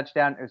receiving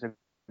touchdown, there's a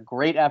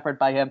great effort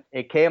by him.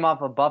 It came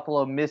off a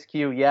Buffalo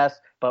miscue, yes,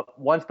 but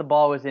once the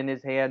ball was in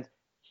his hands,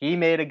 he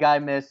made a guy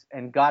miss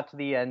and got to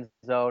the end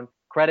zone.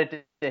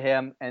 Credit to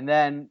him. And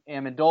then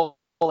Amendola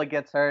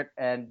gets hurt,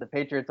 and the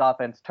Patriots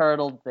offense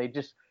turtled. They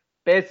just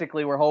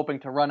basically were hoping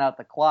to run out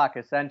the clock,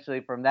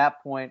 essentially, from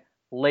that point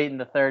late in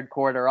the third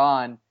quarter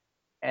on.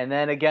 And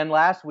then again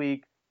last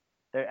week,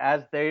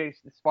 as they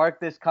sparked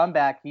this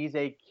comeback, he's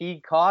a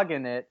key cog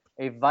in it,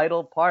 a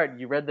vital part.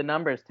 You read the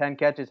numbers, 10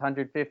 catches,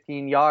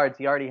 115 yards.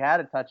 He already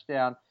had a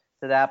touchdown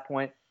to that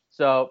point.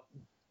 So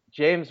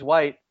James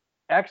White,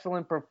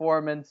 excellent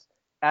performance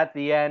at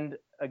the end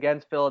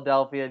against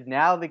Philadelphia.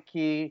 Now the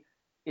key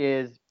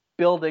is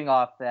building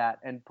off that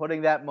and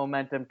putting that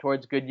momentum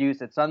towards good use.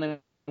 It's something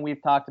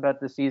we've talked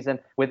about this season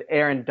with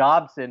Aaron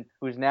Dobson,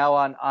 who's now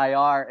on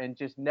IR and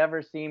just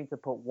never seemed to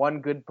put one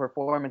good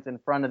performance in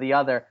front of the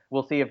other.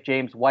 We'll see if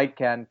James White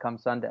can come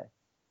Sunday.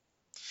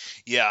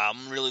 Yeah,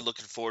 I'm really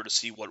looking forward to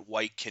see what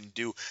White can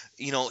do.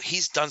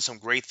 He's done some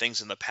great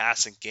things in the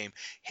passing game.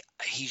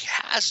 He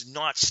has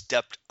not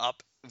stepped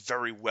up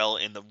very well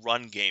in the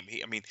run game.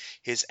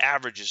 His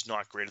average is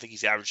not great. I think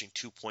he's averaging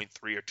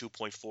 2.3 or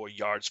 2.4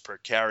 yards per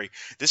carry.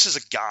 This is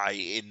a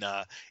guy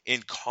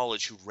in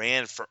college who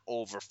ran for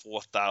over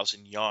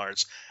 4,000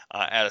 yards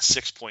at a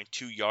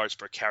 6.2 yards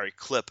per carry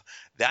clip.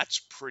 That's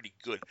pretty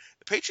good.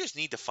 The Patriots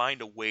need to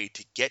find a way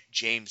to get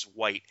James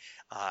White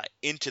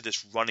into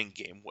this running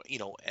game.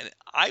 And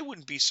I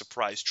wouldn't be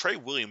surprised. Trey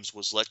Williams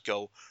was let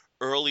go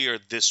earlier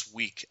this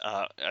week,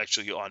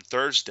 actually on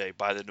Thursday,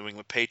 by the New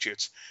England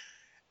Patriots.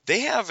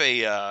 They have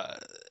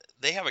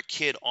a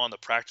kid on the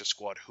practice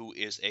squad who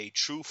is a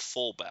true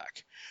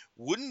fullback.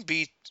 Wouldn't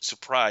be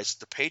surprised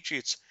the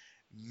Patriots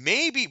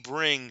maybe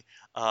bring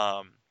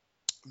up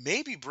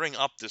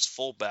this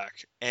fullback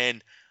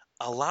and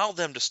allow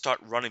them to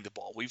start running the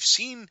ball. We've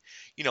seen,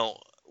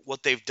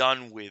 what they've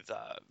done with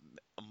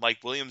Mike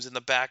Williams in the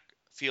backfield.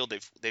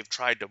 They've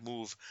tried to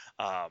move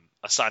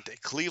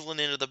Asante Cleveland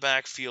into the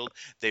backfield.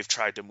 They've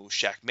tried to move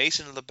Shaq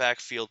Mason into the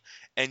backfield,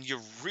 and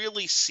you're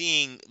really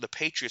seeing the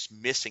Patriots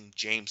missing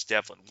James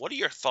Devlin. What are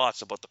your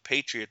thoughts about the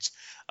Patriots,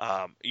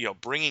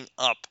 bringing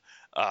up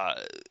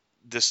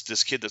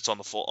this kid that's on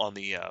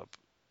the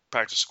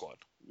practice squad?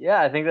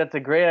 Yeah, I think that's a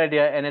great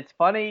idea, and it's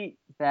funny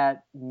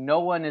that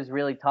no one is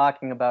really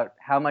talking about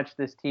how much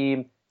this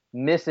team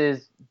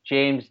misses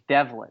James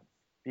Devlin.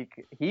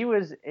 He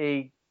was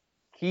a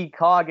key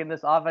cog in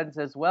this offense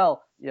as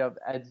well.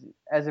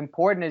 As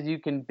important as you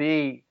can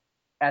be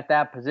at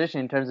that position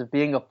in terms of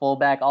being a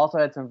fullback, also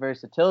had some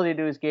versatility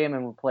to his game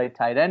and would play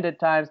tight end at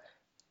times.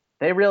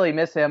 They really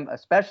miss him,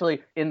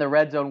 especially in the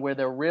red zone where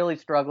they're really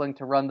struggling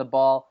to run the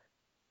ball.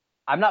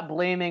 I'm not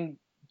blaming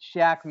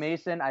Shaq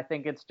Mason. I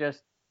think it's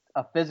just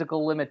a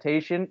physical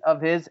limitation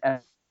of his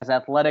as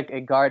athletic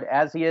a guard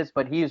as he is,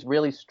 but he's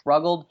really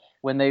struggled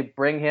when they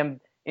bring him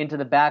into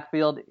the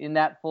backfield in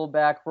that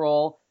fullback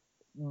role.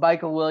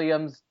 Michael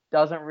Williams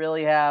doesn't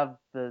really have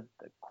the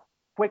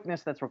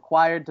quickness that's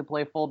required to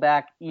play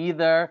fullback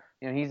either.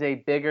 He's a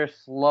bigger,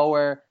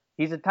 slower.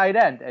 He's a tight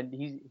end, and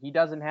he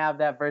doesn't have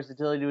that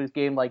versatility to his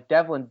game like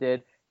Devlin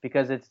did,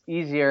 because it's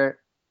easier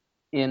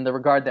in the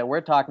regard that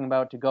we're talking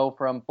about to go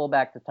from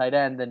fullback to tight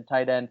end than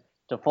tight end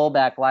to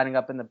fullback, lining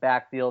up in the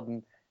backfield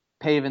and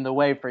paving the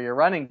way for your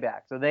running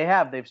back. So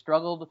they've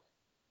struggled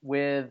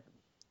with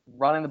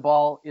running the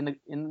ball in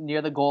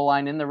near the goal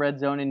line, in the red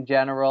zone in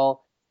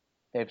general.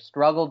 They've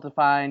struggled to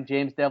find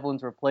James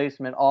Devlin's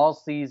replacement all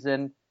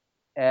season.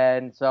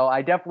 And so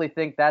I definitely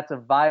think that's a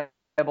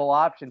viable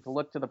option, to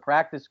look to the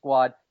practice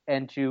squad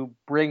and to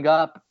bring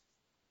up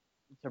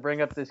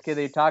this kid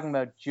that you're talking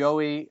about,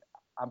 Joey.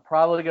 I'm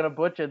probably going to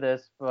butcher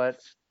this, but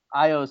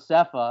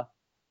Iosefa.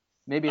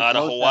 Maybe it's Out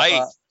of Hawaii.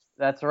 Osefa.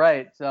 That's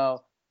right.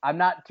 So I'm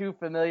not too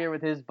familiar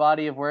with his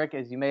body of work,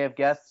 as you may have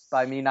guessed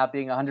by me not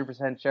being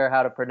 100% sure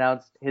how to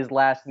pronounce his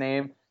last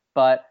name.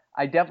 But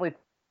I definitely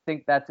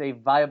think that's a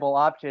viable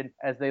option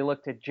as they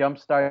look to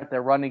jumpstart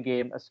their running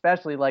game,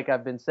 especially, like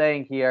I've been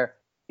saying here,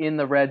 in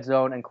the red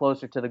zone and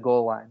closer to the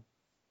goal line.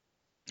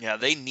 Yeah,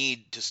 they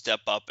need to step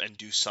up and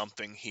do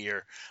something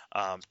here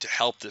to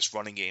help this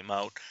running game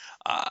out.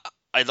 Uh,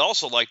 I'd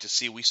also like to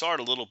see, we saw it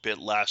a little bit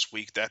last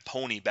week, that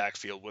pony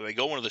backfield where they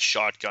go into the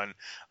shotgun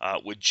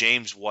with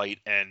James White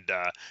and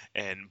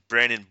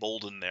Brandon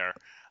Bolden there.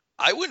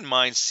 I wouldn't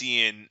mind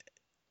seeing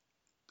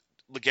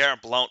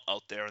LeGarrette Blount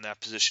out there in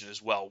that position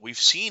as well. We've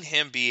seen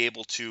him be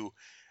able to,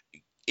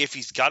 if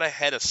he's got a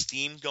head of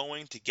steam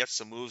going, to get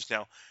some moves.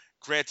 Now,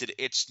 granted,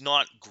 it's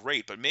not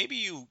great, but maybe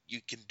you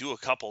can do a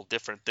couple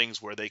different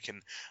things where they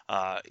can,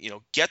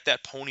 get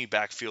that pony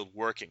backfield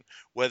working,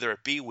 whether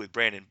it be with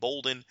Brandon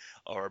Bolden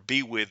or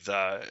be with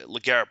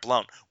LeGarrette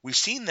Blount. We've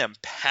seen them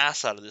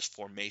pass out of this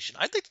formation.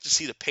 I'd like to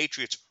see the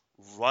Patriots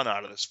run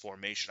out of this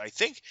formation. I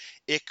think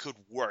it could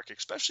work,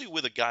 especially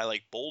with a guy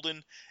like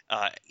Bolden.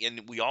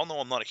 And we all know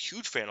I'm not a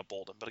huge fan of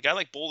Bolden, but a guy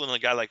like Bolden and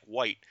a guy like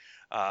White,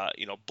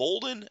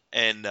 Bolden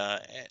and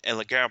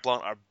LeGarrette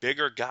Blount are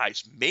bigger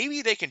guys.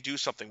 Maybe they can do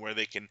something where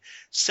they can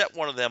set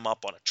one of them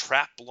up on a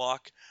trap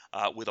block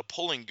with a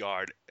pulling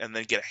guard, and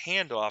then get a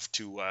handoff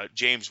to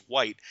James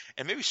White,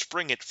 and maybe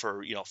spring it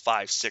for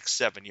 5, 6,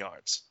 7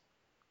 yards.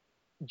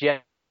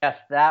 Jeff,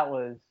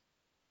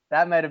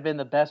 that might have been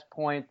the best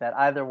point that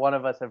either one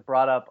of us have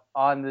brought up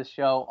on this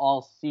show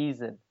all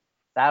season.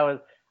 I'm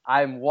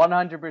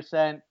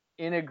 100%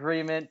 in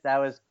agreement. That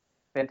was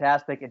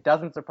fantastic. It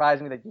doesn't surprise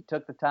me that you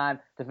took the time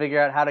to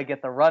figure out how to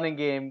get the running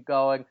game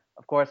going.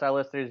 Of course, our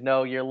listeners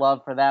know your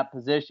love for that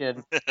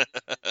position.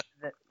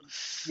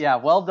 Yeah,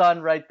 well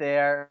done right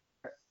there.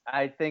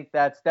 I think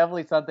that's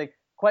definitely something.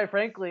 Quite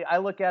frankly, I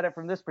look at it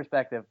from this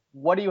perspective.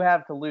 What do you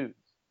have to lose?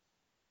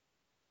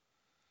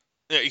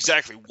 Yeah,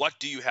 exactly. What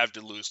do you have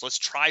to lose? Let's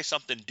try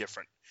something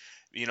different.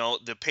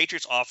 The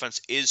Patriots offense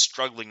is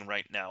struggling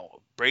right now.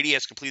 Brady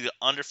has completed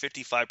under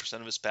 55%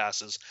 of his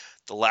passes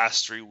the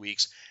last 3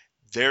 weeks.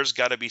 There's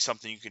got to be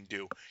something you can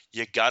do.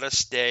 You got to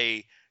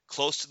stay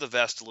close to the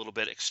vest a little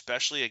bit,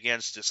 especially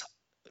against this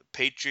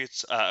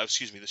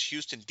this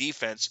Houston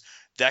defense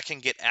that can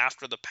get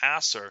after the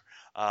passer,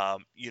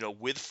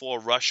 with 4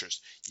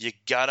 rushers. You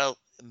got to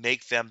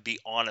make them be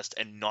honest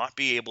and not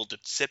be able to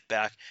sit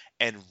back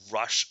and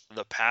rush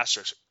the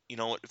passers.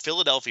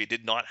 Philadelphia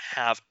did not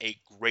have a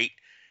great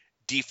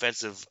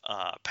defensive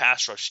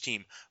pass rush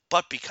team.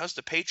 But because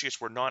the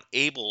Patriots were not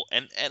able,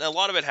 and a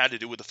lot of it had to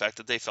do with the fact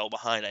that they fell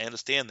behind, I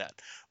understand that.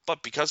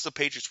 But because the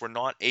Patriots were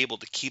not able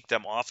to keep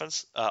them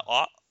honest,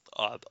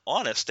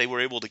 they were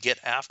able to get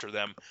after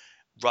them,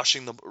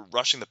 rushing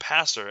the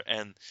passer,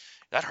 and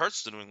that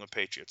hurts the New England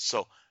Patriots.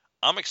 So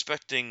I'm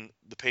expecting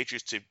the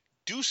Patriots to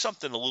do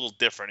something a little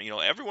different.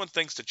 Everyone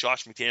thinks that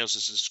Josh McDaniels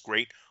is this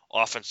great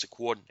offensive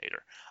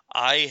coordinator.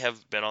 I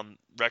have been on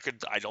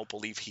record, I don't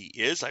believe he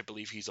is. I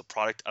believe he's a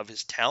product of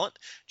his talent.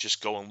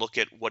 Just go and look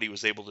at what he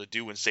was able to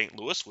do in St.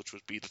 Louis, which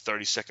would be the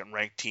 32nd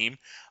ranked team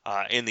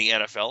in the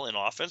NFL in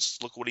offense.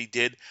 Look what he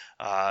did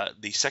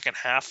the second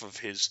half of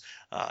his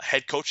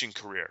head coaching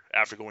career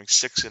after going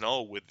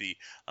 6-0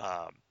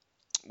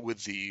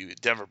 with the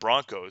Denver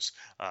Broncos.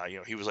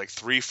 He was like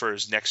 3 for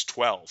his next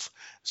 12.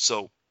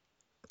 So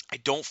I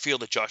don't feel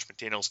that Josh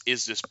McDaniels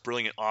is this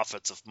brilliant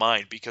offensive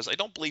mind, because I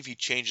don't believe he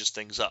changes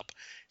things up.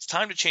 It's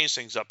time to change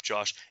things up,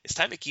 Josh. It's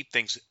time to keep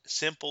things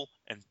simple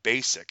and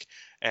basic,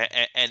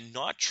 and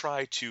not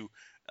try to,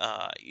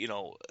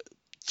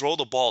 throw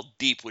the ball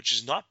deep, which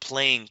is not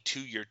playing to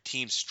your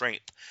team's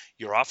strength.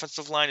 Your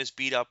offensive line is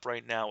beat up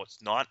right now.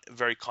 It's not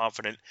very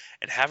confident,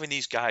 and having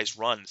these guys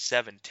run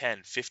 7,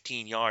 10,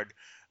 15-yard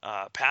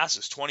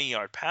passes,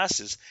 20-yard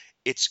passes,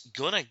 it's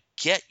going to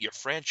get your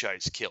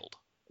franchise killed.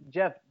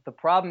 Jeff, the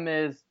problem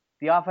is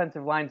the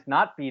offensive line's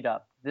not beat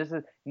up. This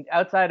is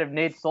outside of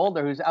Nate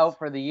Solder, who's out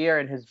for the year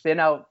and has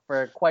been out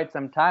for quite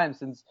some time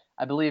since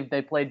I believe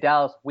they played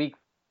Dallas week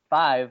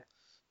 5.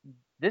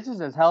 This is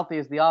as healthy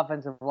as the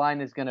offensive line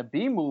is going to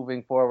be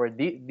moving forward.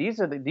 These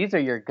are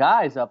your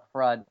guys up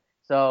front.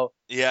 So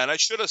Yeah, and I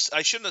shouldn't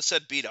have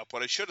said beat up.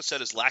 What I should have said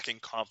is lacking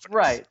confidence.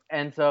 right,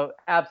 and so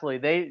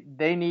absolutely,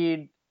 they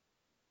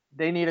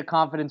need a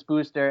confidence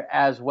booster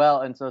as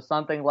well. And so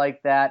something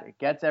like that, it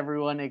gets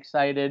everyone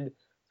excited,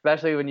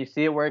 especially when you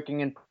see it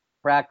working in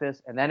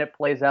practice and then it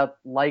plays out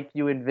like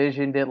you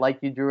envisioned it, like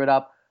you drew it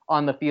up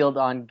on the field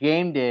on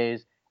game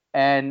days.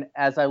 And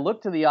as I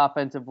look to the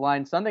offensive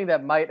line, something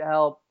that might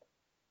help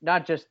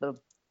not just the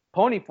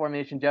pony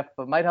formation, Jeff,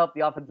 but might help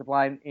the offensive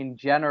line in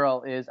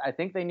general is I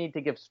think they need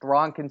to give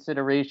strong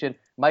consideration.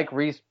 Mike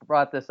Reese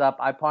brought this up.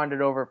 I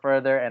pondered over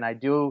further, and I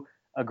do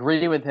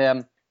agree with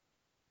him.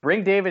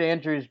 Bring David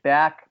Andrews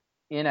back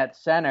in at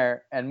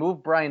center and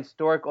move Brian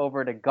Stork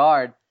over to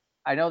guard.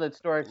 I know that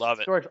Love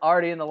it. Stork's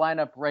already in the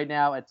lineup right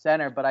now at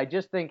center, but I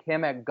just think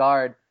him at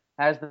guard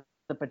has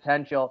the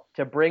potential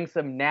to bring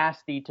some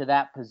nasty to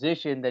that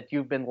position that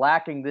you've been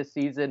lacking this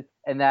season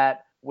and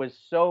that was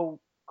so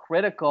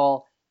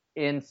critical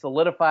in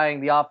solidifying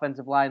the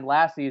offensive line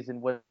last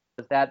season was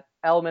that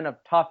element of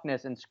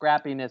toughness and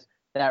scrappiness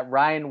that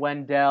Ryan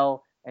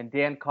Wendell and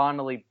Dan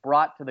Connolly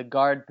brought to the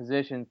guard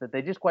positions that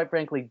they just quite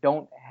frankly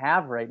don't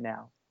have right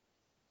now.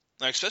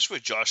 Especially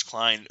with Josh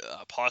Klein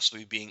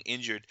possibly being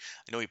injured.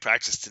 I know he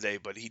practiced today,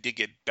 but he did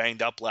get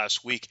banged up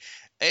last week.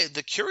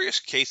 The curious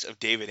case of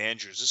David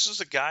Andrews. This is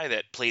a guy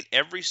that played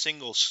every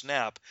single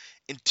snap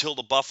until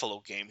the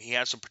Buffalo game. He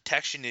had some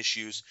protection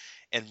issues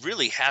and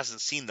really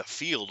hasn't seen the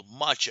field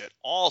much at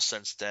all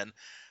since then.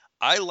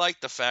 I like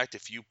the fact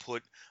if you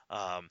put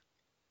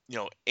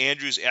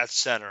Andrews at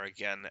center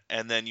again,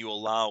 and then you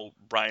allow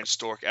Brian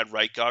Stork at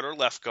right guard or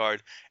left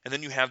guard, and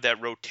then you have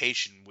that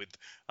rotation with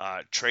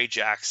Trey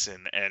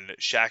Jackson and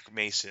Shaq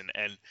Mason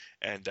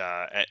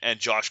and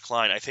Josh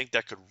Klein. I think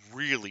that could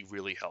really,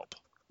 really help.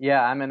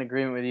 Yeah, I'm in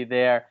agreement with you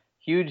there.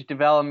 Huge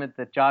development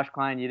that Josh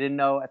Klein, you didn't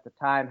know at the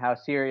time how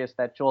serious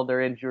that shoulder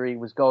injury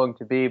was going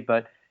to be,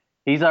 but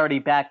he's already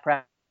back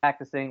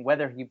practicing.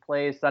 Whether he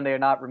plays Sunday or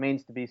not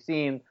remains to be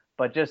seen.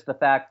 But just the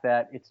fact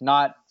that it's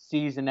not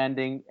season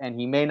ending and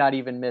he may not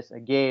even miss a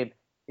game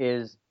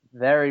is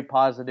very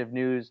positive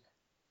news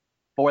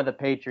for the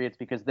Patriots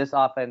because this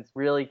offense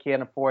really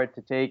can't afford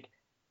to take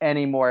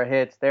any more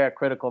hits. They're at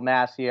critical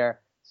mass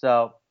here.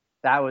 So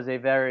that was a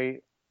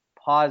very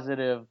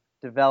positive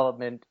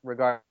development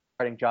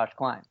regarding Josh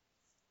Klein.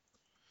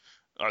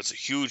 It's a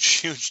huge,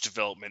 huge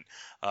development,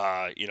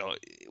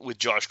 with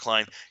Josh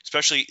Klein.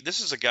 Especially, this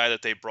is a guy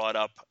that they brought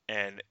up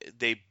and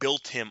they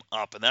built him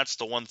up, and that's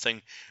the one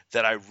thing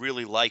that I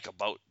really like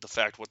about the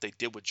fact what they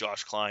did with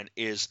Josh Klein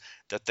is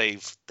that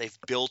they've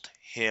built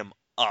him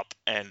up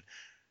and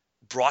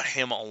brought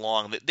him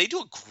along. They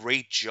do a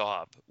great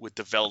job with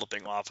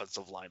developing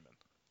offensive linemen.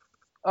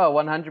 Oh,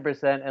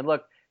 100%. And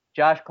look,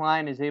 Josh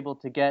Klein is able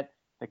to get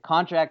the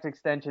contract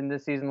extension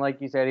this season.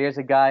 Like you said, here's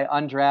a guy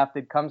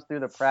undrafted, comes through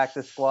the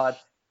practice squad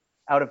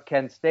out of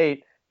Kent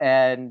State,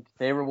 and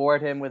they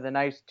reward him with a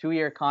nice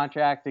 2-year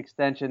contract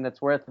extension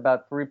that's worth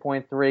about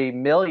 $3.3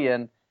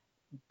 million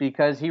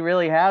because he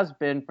really has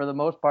been, for the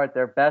most part,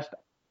 their best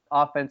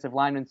offensive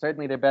lineman,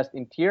 certainly their best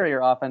interior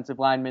offensive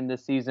lineman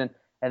this season.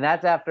 And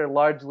that's after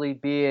largely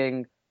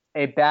being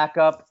a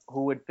backup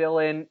who would fill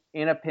in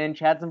a pinch,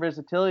 had some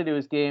versatility to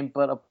his game,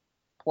 but a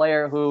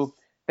player who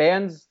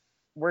fans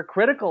were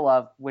critical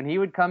of. When he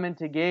would come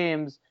into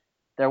games,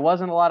 there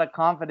wasn't a lot of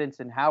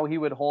confidence in how he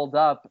would hold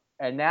up.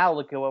 And now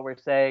look at what we're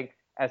saying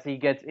as he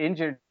gets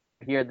injured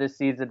here this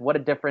season. What a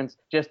difference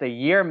just a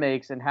year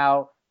makes, and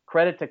how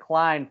credit to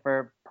Klein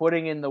for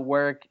putting in the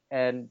work,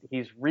 and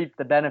he's reaped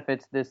the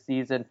benefits this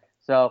season.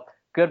 So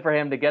good for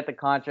him to get the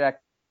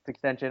contract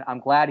extension. I'm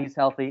glad he's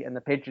healthy, and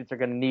the Patriots are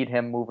going to need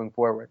him moving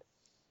forward.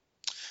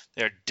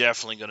 They're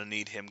definitely going to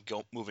need him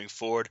moving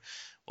forward.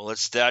 Well,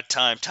 it's that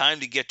time. Time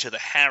to get to the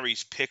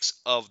Harry's picks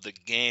of the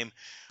game.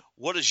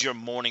 What is your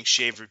morning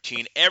shave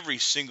routine? Every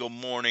single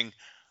morning,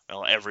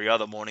 well, every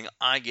other morning,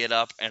 I get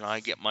up and I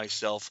get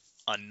myself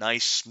a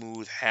nice,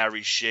 smooth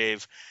Harry's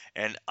shave.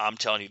 And I'm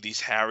telling you,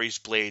 these Harry's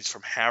blades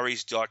from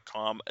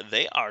harrys.com,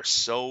 they are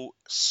so,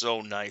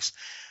 so nice.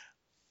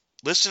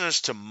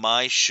 Listeners to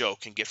my show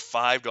can get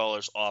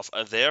 $5 off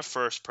of their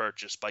first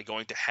purchase by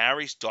going to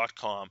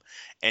harrys.com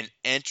and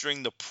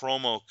entering the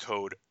promo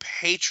code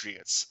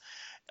PATRIOTS.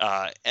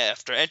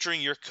 After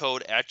entering your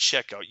code at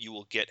checkout, you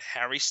will get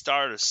Harry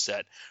Starter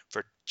Set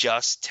for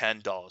just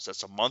 $10.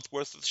 That's a month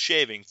worth of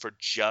shaving for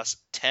just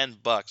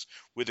 $10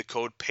 with the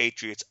code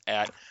Patriots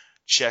at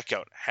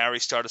checkout. Harry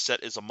Starter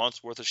Set is a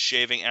month's worth of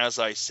shaving, as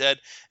I said,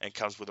 and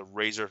comes with a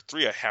razor,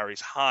 3 of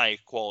Harry's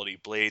high-quality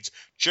blades,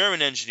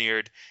 German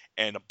engineered,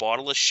 and a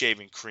bottle of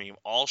shaving cream,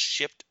 all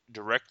shipped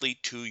directly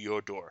to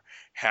your door.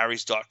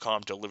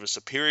 Harrys.com delivers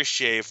superior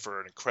shave for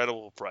an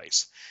incredible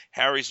price.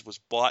 Harry's was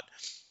bought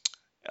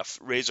a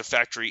razor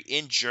factory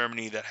in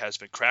Germany that has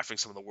been crafting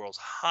some of the world's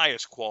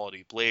highest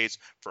quality blades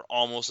for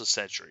almost a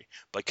century.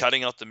 By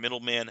cutting out the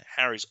middleman,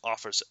 Harry's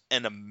offers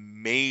an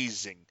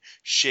amazing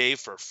shave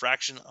for a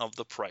fraction of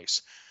the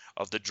price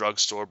of the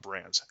drugstore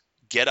brands.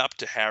 Get up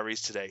to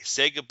Harry's today.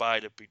 Say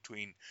goodbye to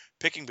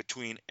picking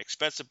between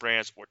expensive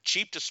brands or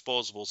cheap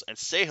disposables and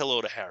say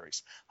hello to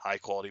Harry's. High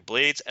quality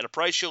blades at a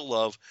price you'll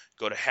love.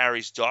 Go to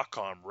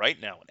harrys.com right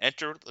now and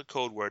enter the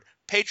code word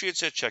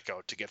Patriots at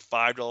checkout to get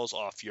 $5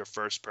 off your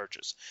first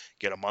purchase.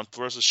 Get a month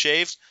worth of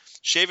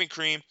shaving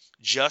cream,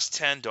 just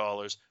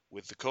 $10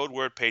 with the code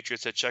word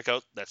Patriots at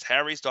checkout. That's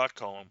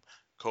harrys.com,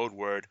 code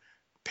word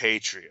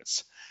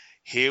Patriots.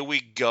 Here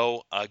we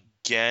go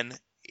again.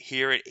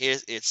 Here it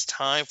is. It's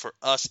time for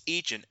us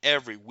each and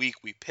every week.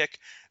 We pick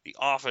the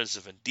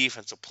offensive and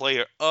defensive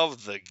player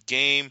of the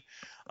game.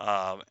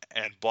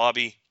 And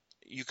Bobby,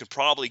 you can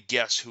probably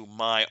guess who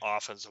my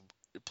offensive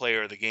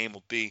player of the game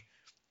will be.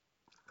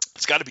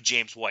 It's got to be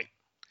James White.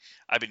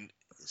 I've been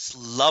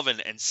loving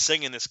and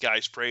singing this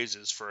guy's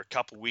praises for a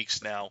couple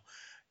weeks now.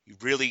 He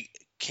really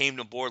came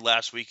to board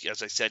last week,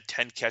 as I said,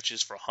 10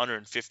 catches for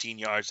 115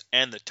 yards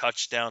and the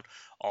touchdown.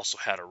 Also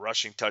had a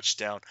rushing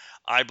touchdown.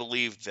 I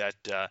believe that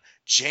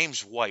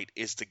James White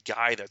is the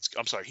guy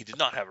he did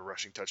not have a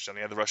rushing touchdown.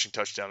 He had the rushing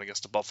touchdown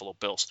against the Buffalo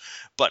Bills.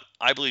 But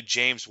I believe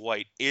James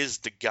White is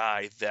the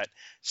guy that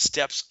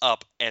steps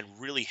up and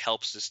really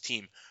helps this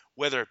team,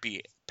 whether it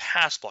be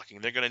pass blocking.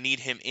 They're going to need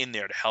him in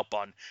there to help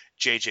on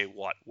J.J.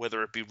 Watt.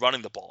 Whether it be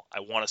running the ball, I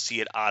want to see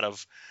it out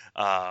of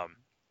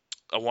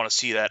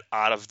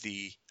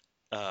the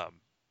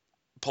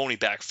pony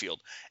backfield.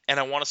 And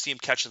I want to see him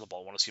catching the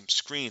ball. I want to see him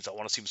screens. I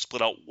want to see him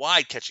split out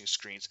wide catching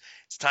screens.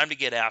 It's time to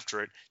get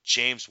after it.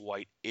 James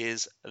White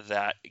is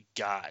that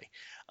guy.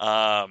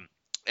 And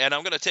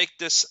I'm going to take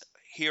this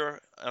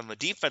here on the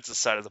defensive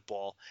side of the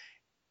ball.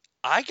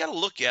 I got to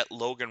look at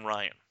Logan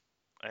Ryan.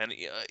 And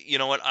you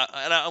know what?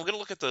 I'm going to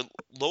look at the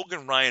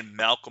Logan Ryan,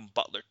 Malcolm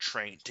Butler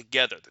train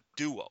together, the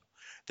duo.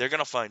 They're going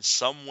to find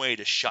some way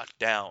to shut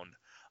down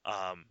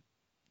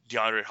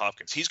DeAndre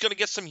Hopkins. He's going to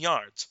get some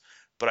yards,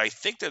 but I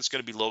think that it's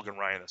going to be Logan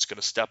Ryan that's going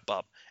to step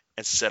up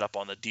and set up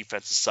on the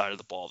defensive side of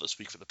the ball this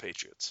week for the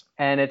Patriots.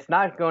 And it's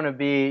not going to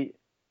be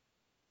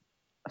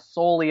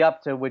solely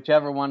up to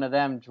whichever one of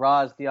them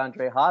draws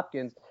DeAndre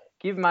Hopkins.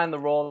 Keep in mind the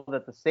role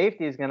that the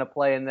safety is going to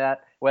play in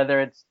that, whether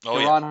it's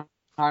Deron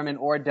Harmon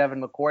or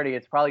Devin McCourty.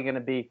 It's probably going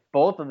to be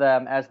both of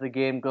them as the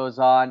game goes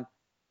on.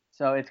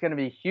 So it's going to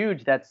be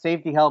huge, that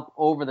safety help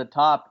over the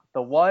top.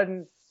 The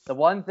one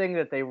thing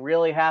that they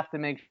really have to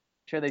make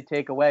sure they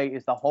take away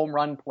is the home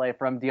run play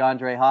from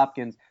DeAndre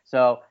Hopkins.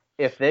 So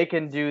if they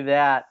can do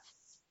that,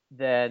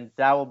 then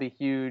that will be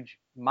huge.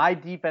 My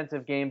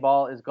defensive game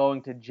ball is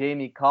going to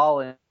Jamie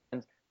Collins,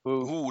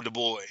 Ooh, the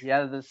boy.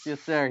 Yeah,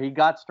 yes, sir. He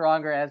got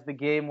stronger as the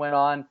game went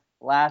on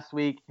last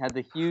week, had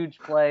the huge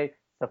play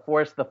to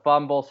force the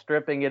fumble,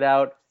 stripping it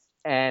out.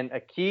 And a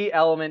key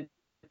element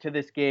to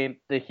this game,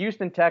 the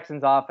Houston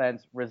Texans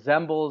offense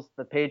resembles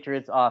the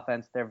Patriots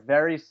offense. They're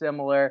very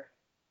similar.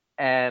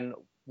 And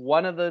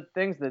one of the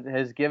things that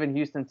has given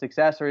Houston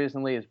success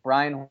recently is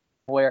Brian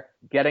Hoyer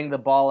getting the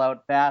ball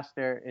out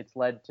faster. It's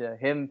led to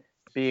him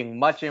being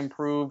much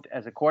improved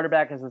as a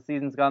quarterback as the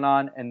season's gone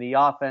on, and the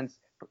offense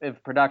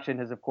production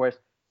has, of course,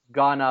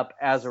 gone up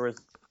as a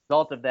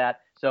result of that.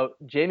 So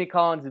Jamie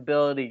Collins'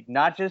 ability,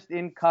 not just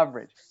in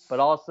coverage, but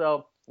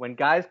also when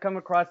guys come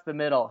across the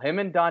middle, him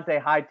and Dante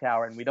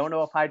Hightower, and we don't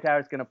know if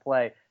Hightower's going to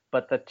play,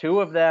 but the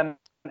two of them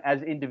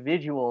as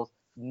individuals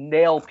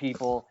nail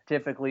people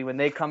typically when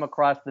they come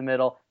across the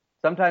middle,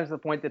 sometimes to the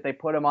point that they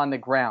put them on the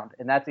ground.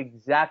 And that's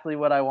exactly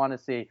what I want to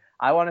see.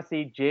 I want to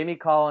see Jamie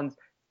Collins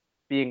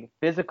being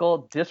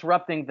physical,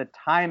 disrupting the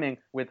timing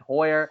with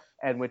Hoyer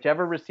and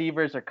whichever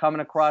receivers are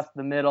coming across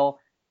the middle.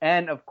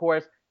 And, of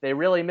course, they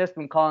really missed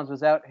when Collins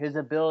was out, his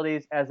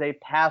abilities as a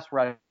pass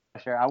rusher.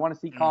 I want to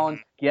see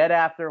Collins get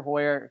after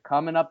Hoyer,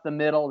 coming up the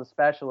middle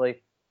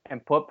especially,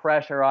 and put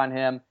pressure on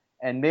him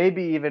and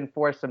maybe even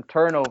force some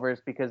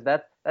turnovers, because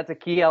that's a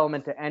key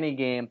element to any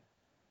game.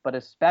 But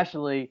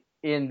especially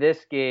in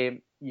this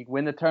game, you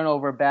win the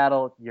turnover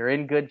battle, you're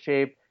in good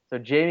shape. So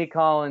Jamie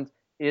Collins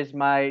is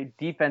my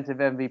defensive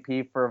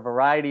MVP for a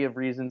variety of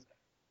reasons.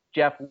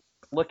 Jeff,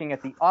 looking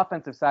at the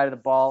offensive side of the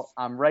ball,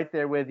 I'm right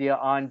there with you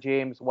on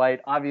James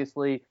White.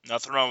 Obviously,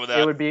 nothing wrong with that.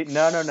 It would be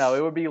no.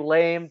 It would be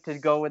lame to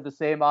go with the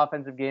same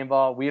offensive game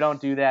ball. We don't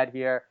do that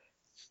here.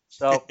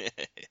 So,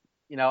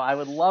 I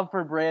would love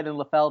for Brandon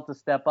LaFell to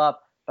step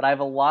up, but I have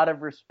a lot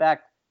of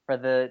respect for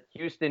the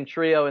Houston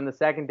trio in the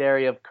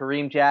secondary of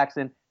Kareem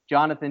Jackson,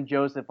 Jonathan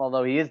Joseph,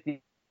 although he is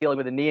dealing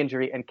with a knee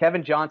injury, and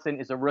Kevin Johnson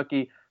is a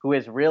rookie who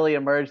has really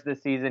emerged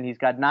this season. He's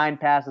got 9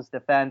 passes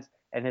defense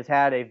and has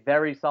had a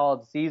very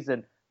solid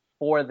season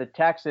for the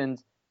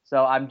Texans.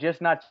 So I'm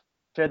just not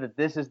sure that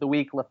this is the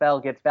week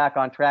LaFell gets back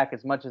on track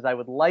as much as I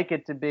would like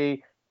it to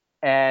be.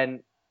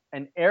 And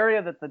an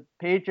area that the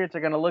Patriots are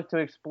going to look to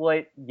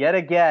exploit yet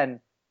again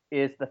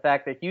is the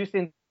fact that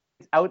Houston's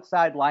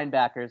outside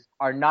linebackers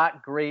are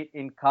not great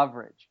in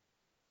coverage.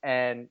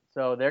 And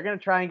so they're going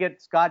to try and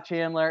get Scott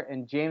Chandler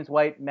and James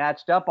White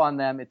matched up on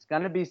them. It's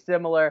going to be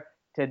similar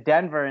to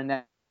Denver in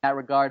that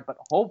regard, but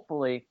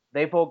hopefully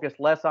they focus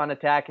less on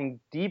attacking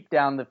deep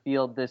down the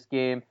field this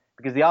game,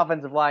 because the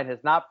offensive line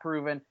has not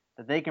proven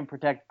that they can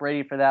protect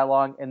Brady for that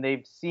long, and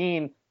they've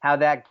seen how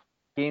that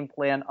game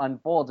plan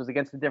unfolds. It was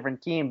against a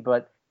different team,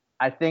 but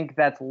I think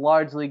that's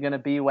largely going to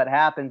be what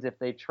happens if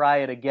they try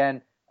it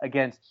again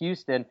against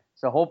Houston.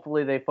 So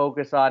hopefully they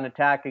focus on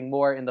attacking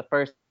more in the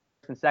first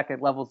and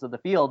second levels of the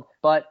field,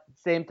 but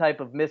same type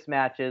of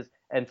mismatches.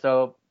 And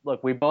so,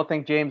 look, we both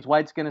think James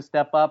White's going to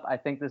step up. I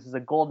think this is a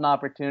golden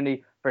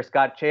opportunity for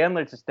Scott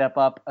Chandler to step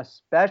up,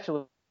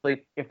 especially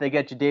if they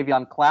get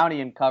Jadeveon Clowney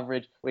in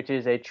coverage, which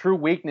is a true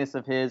weakness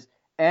of his,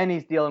 and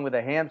he's dealing with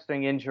a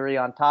hamstring injury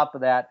on top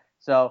of that.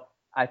 So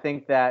I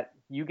think that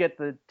you get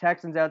the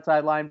Texans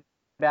outside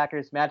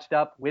linebackers matched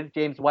up with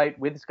James White,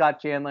 with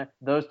Scott Chandler.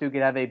 Those two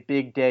could have a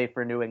big day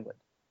for New England.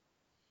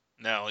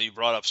 Now, you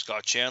brought up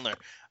Scott Chandler.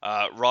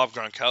 Rob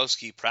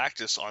Gronkowski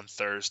practiced on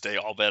Thursday,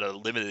 albeit a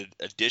limited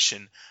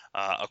edition,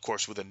 of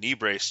course, with a knee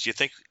brace. Do you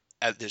think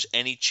there's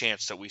any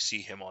chance that we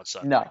see him on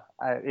Sunday? No.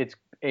 It's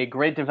a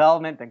great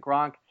development that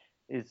Gronk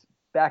is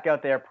back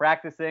out there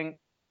practicing.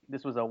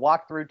 This was a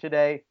walkthrough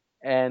today,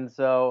 and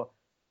so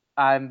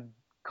I'm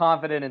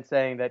confident in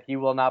saying that he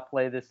will not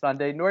play this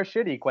Sunday, nor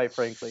should he, quite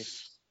frankly.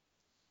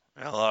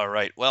 Well, all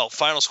right. Well,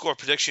 final score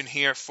prediction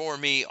here for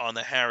me on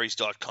the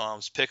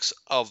Harrys.com's picks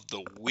of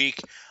the week.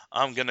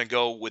 I'm going to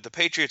go with the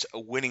Patriots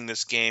winning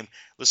this game.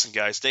 Listen,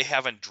 guys, they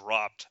haven't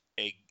dropped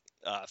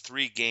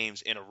 3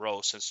 games in a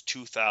row since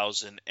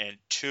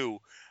 2002,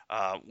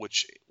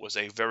 which was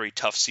a very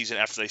tough season.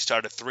 After they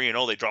started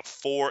 3-0, they dropped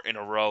 4 in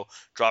a row,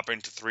 dropping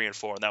to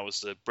 3-4, and that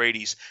was the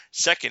Brady's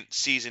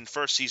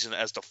first season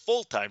as the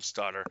full-time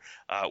starter,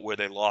 where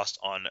they lost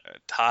on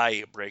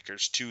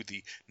tiebreakers to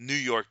the New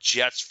York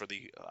Jets for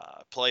the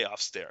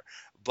playoffs there.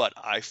 But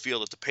I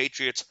feel that the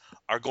Patriots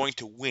are going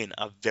to win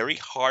a very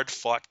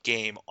hard-fought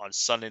game on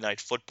Sunday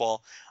Night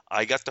Football.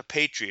 I got the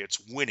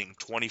Patriots winning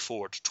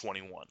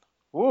 24-21.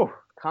 Ooh,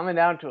 coming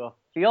down to a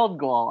field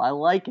goal. I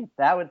like it.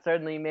 That would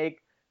certainly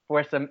make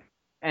for some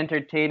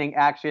entertaining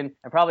action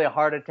and probably a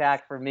heart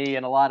attack for me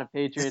and a lot of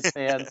Patriots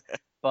fans.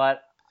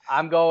 But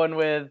I'm going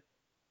with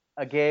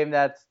a game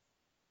that's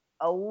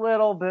a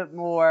little bit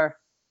more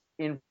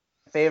in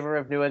favor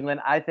of New England.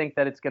 I think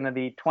that it's going to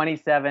be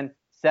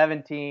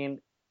 27-17.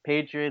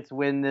 Patriots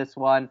win this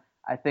one.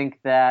 I think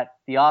that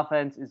the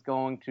offense is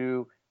going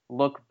to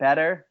look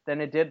better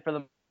than it did for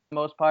the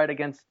most part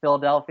against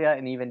Philadelphia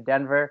and even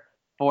Denver,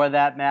 for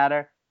that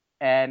matter.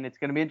 And it's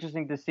going to be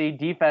interesting to see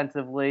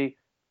defensively,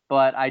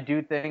 but I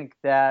do think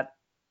that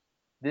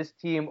this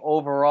team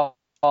overall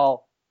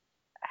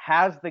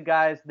has the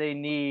guys they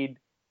need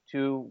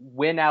to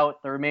win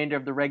out the remainder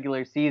of the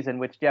regular season,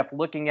 which, Jeff,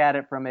 looking at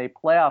it from a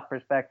playoff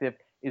perspective,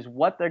 is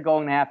what they're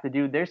going to have to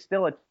do. There's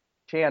still a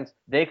chance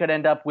they could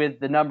end up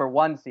with the number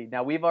 1 seed.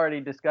 Now, we've already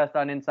discussed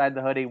on Inside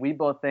the Hoodie, we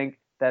both think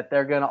that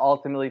they're going to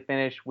ultimately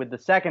finish with the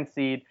 2nd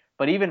seed,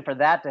 but even for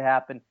that to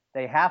happen,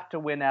 they have to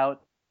win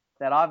out.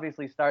 That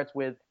obviously starts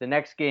with the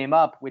next game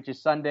up, which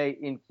is Sunday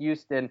in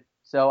Houston.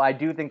 So I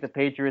do think the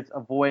Patriots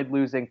avoid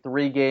losing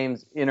 3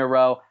 games in a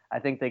row. I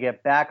think they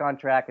get back on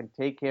track and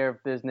take care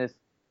of business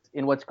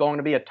in what's going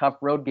to be a tough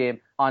road game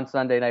on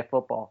Sunday Night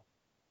Football.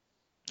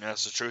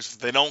 That's the truth. If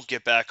they don't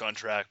get back on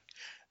track,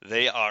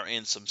 they are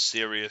in some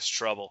serious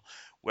trouble.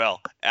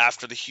 Well,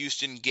 after the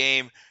Houston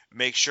game,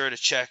 make sure to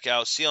check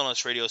out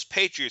CLNS Radio's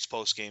Patriots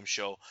postgame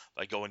show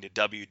by going to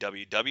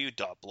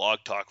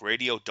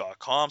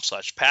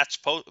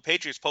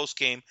www.blogtalkradio.com/Patriots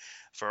postgame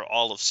for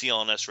all of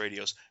CLNS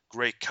Radio's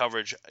great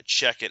coverage.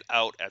 Check it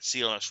out at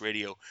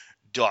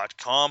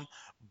clnsradio.com.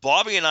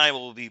 Bobby and I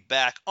will be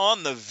back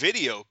on the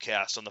video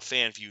cast on the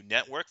FanView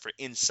Network for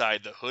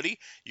Inside the Hoodie.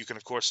 You can,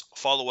 of course,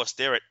 follow us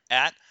there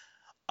at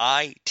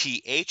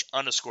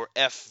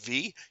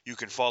ITH_FV. You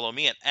can follow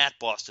me at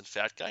Boston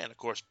Fat Guy, and of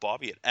course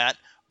Bobby at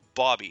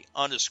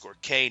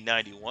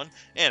Bobby_K91,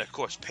 and of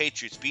course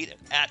Patriots Beat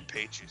at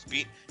Patriots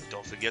Beat.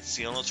 Don't forget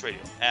CLNS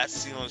Radio at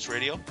CLNS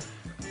Radio.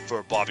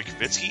 For Bobby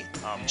Kavitsky,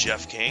 I'm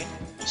Jeff Kane.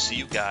 We'll see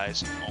you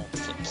guys on the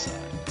flip side.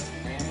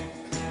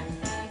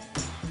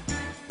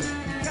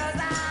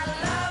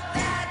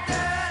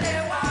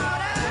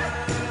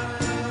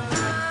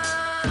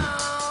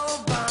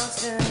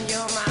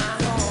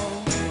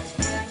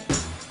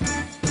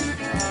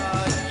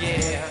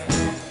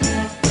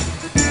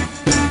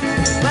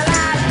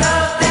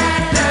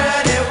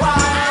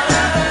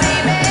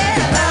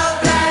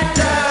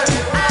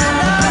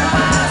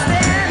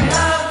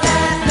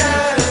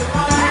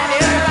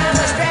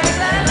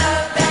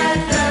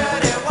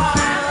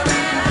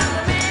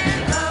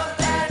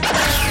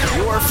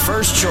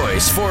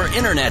 Choice for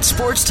Internet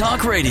Sports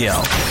Talk Radio,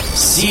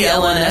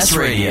 CLNS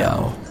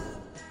Radio.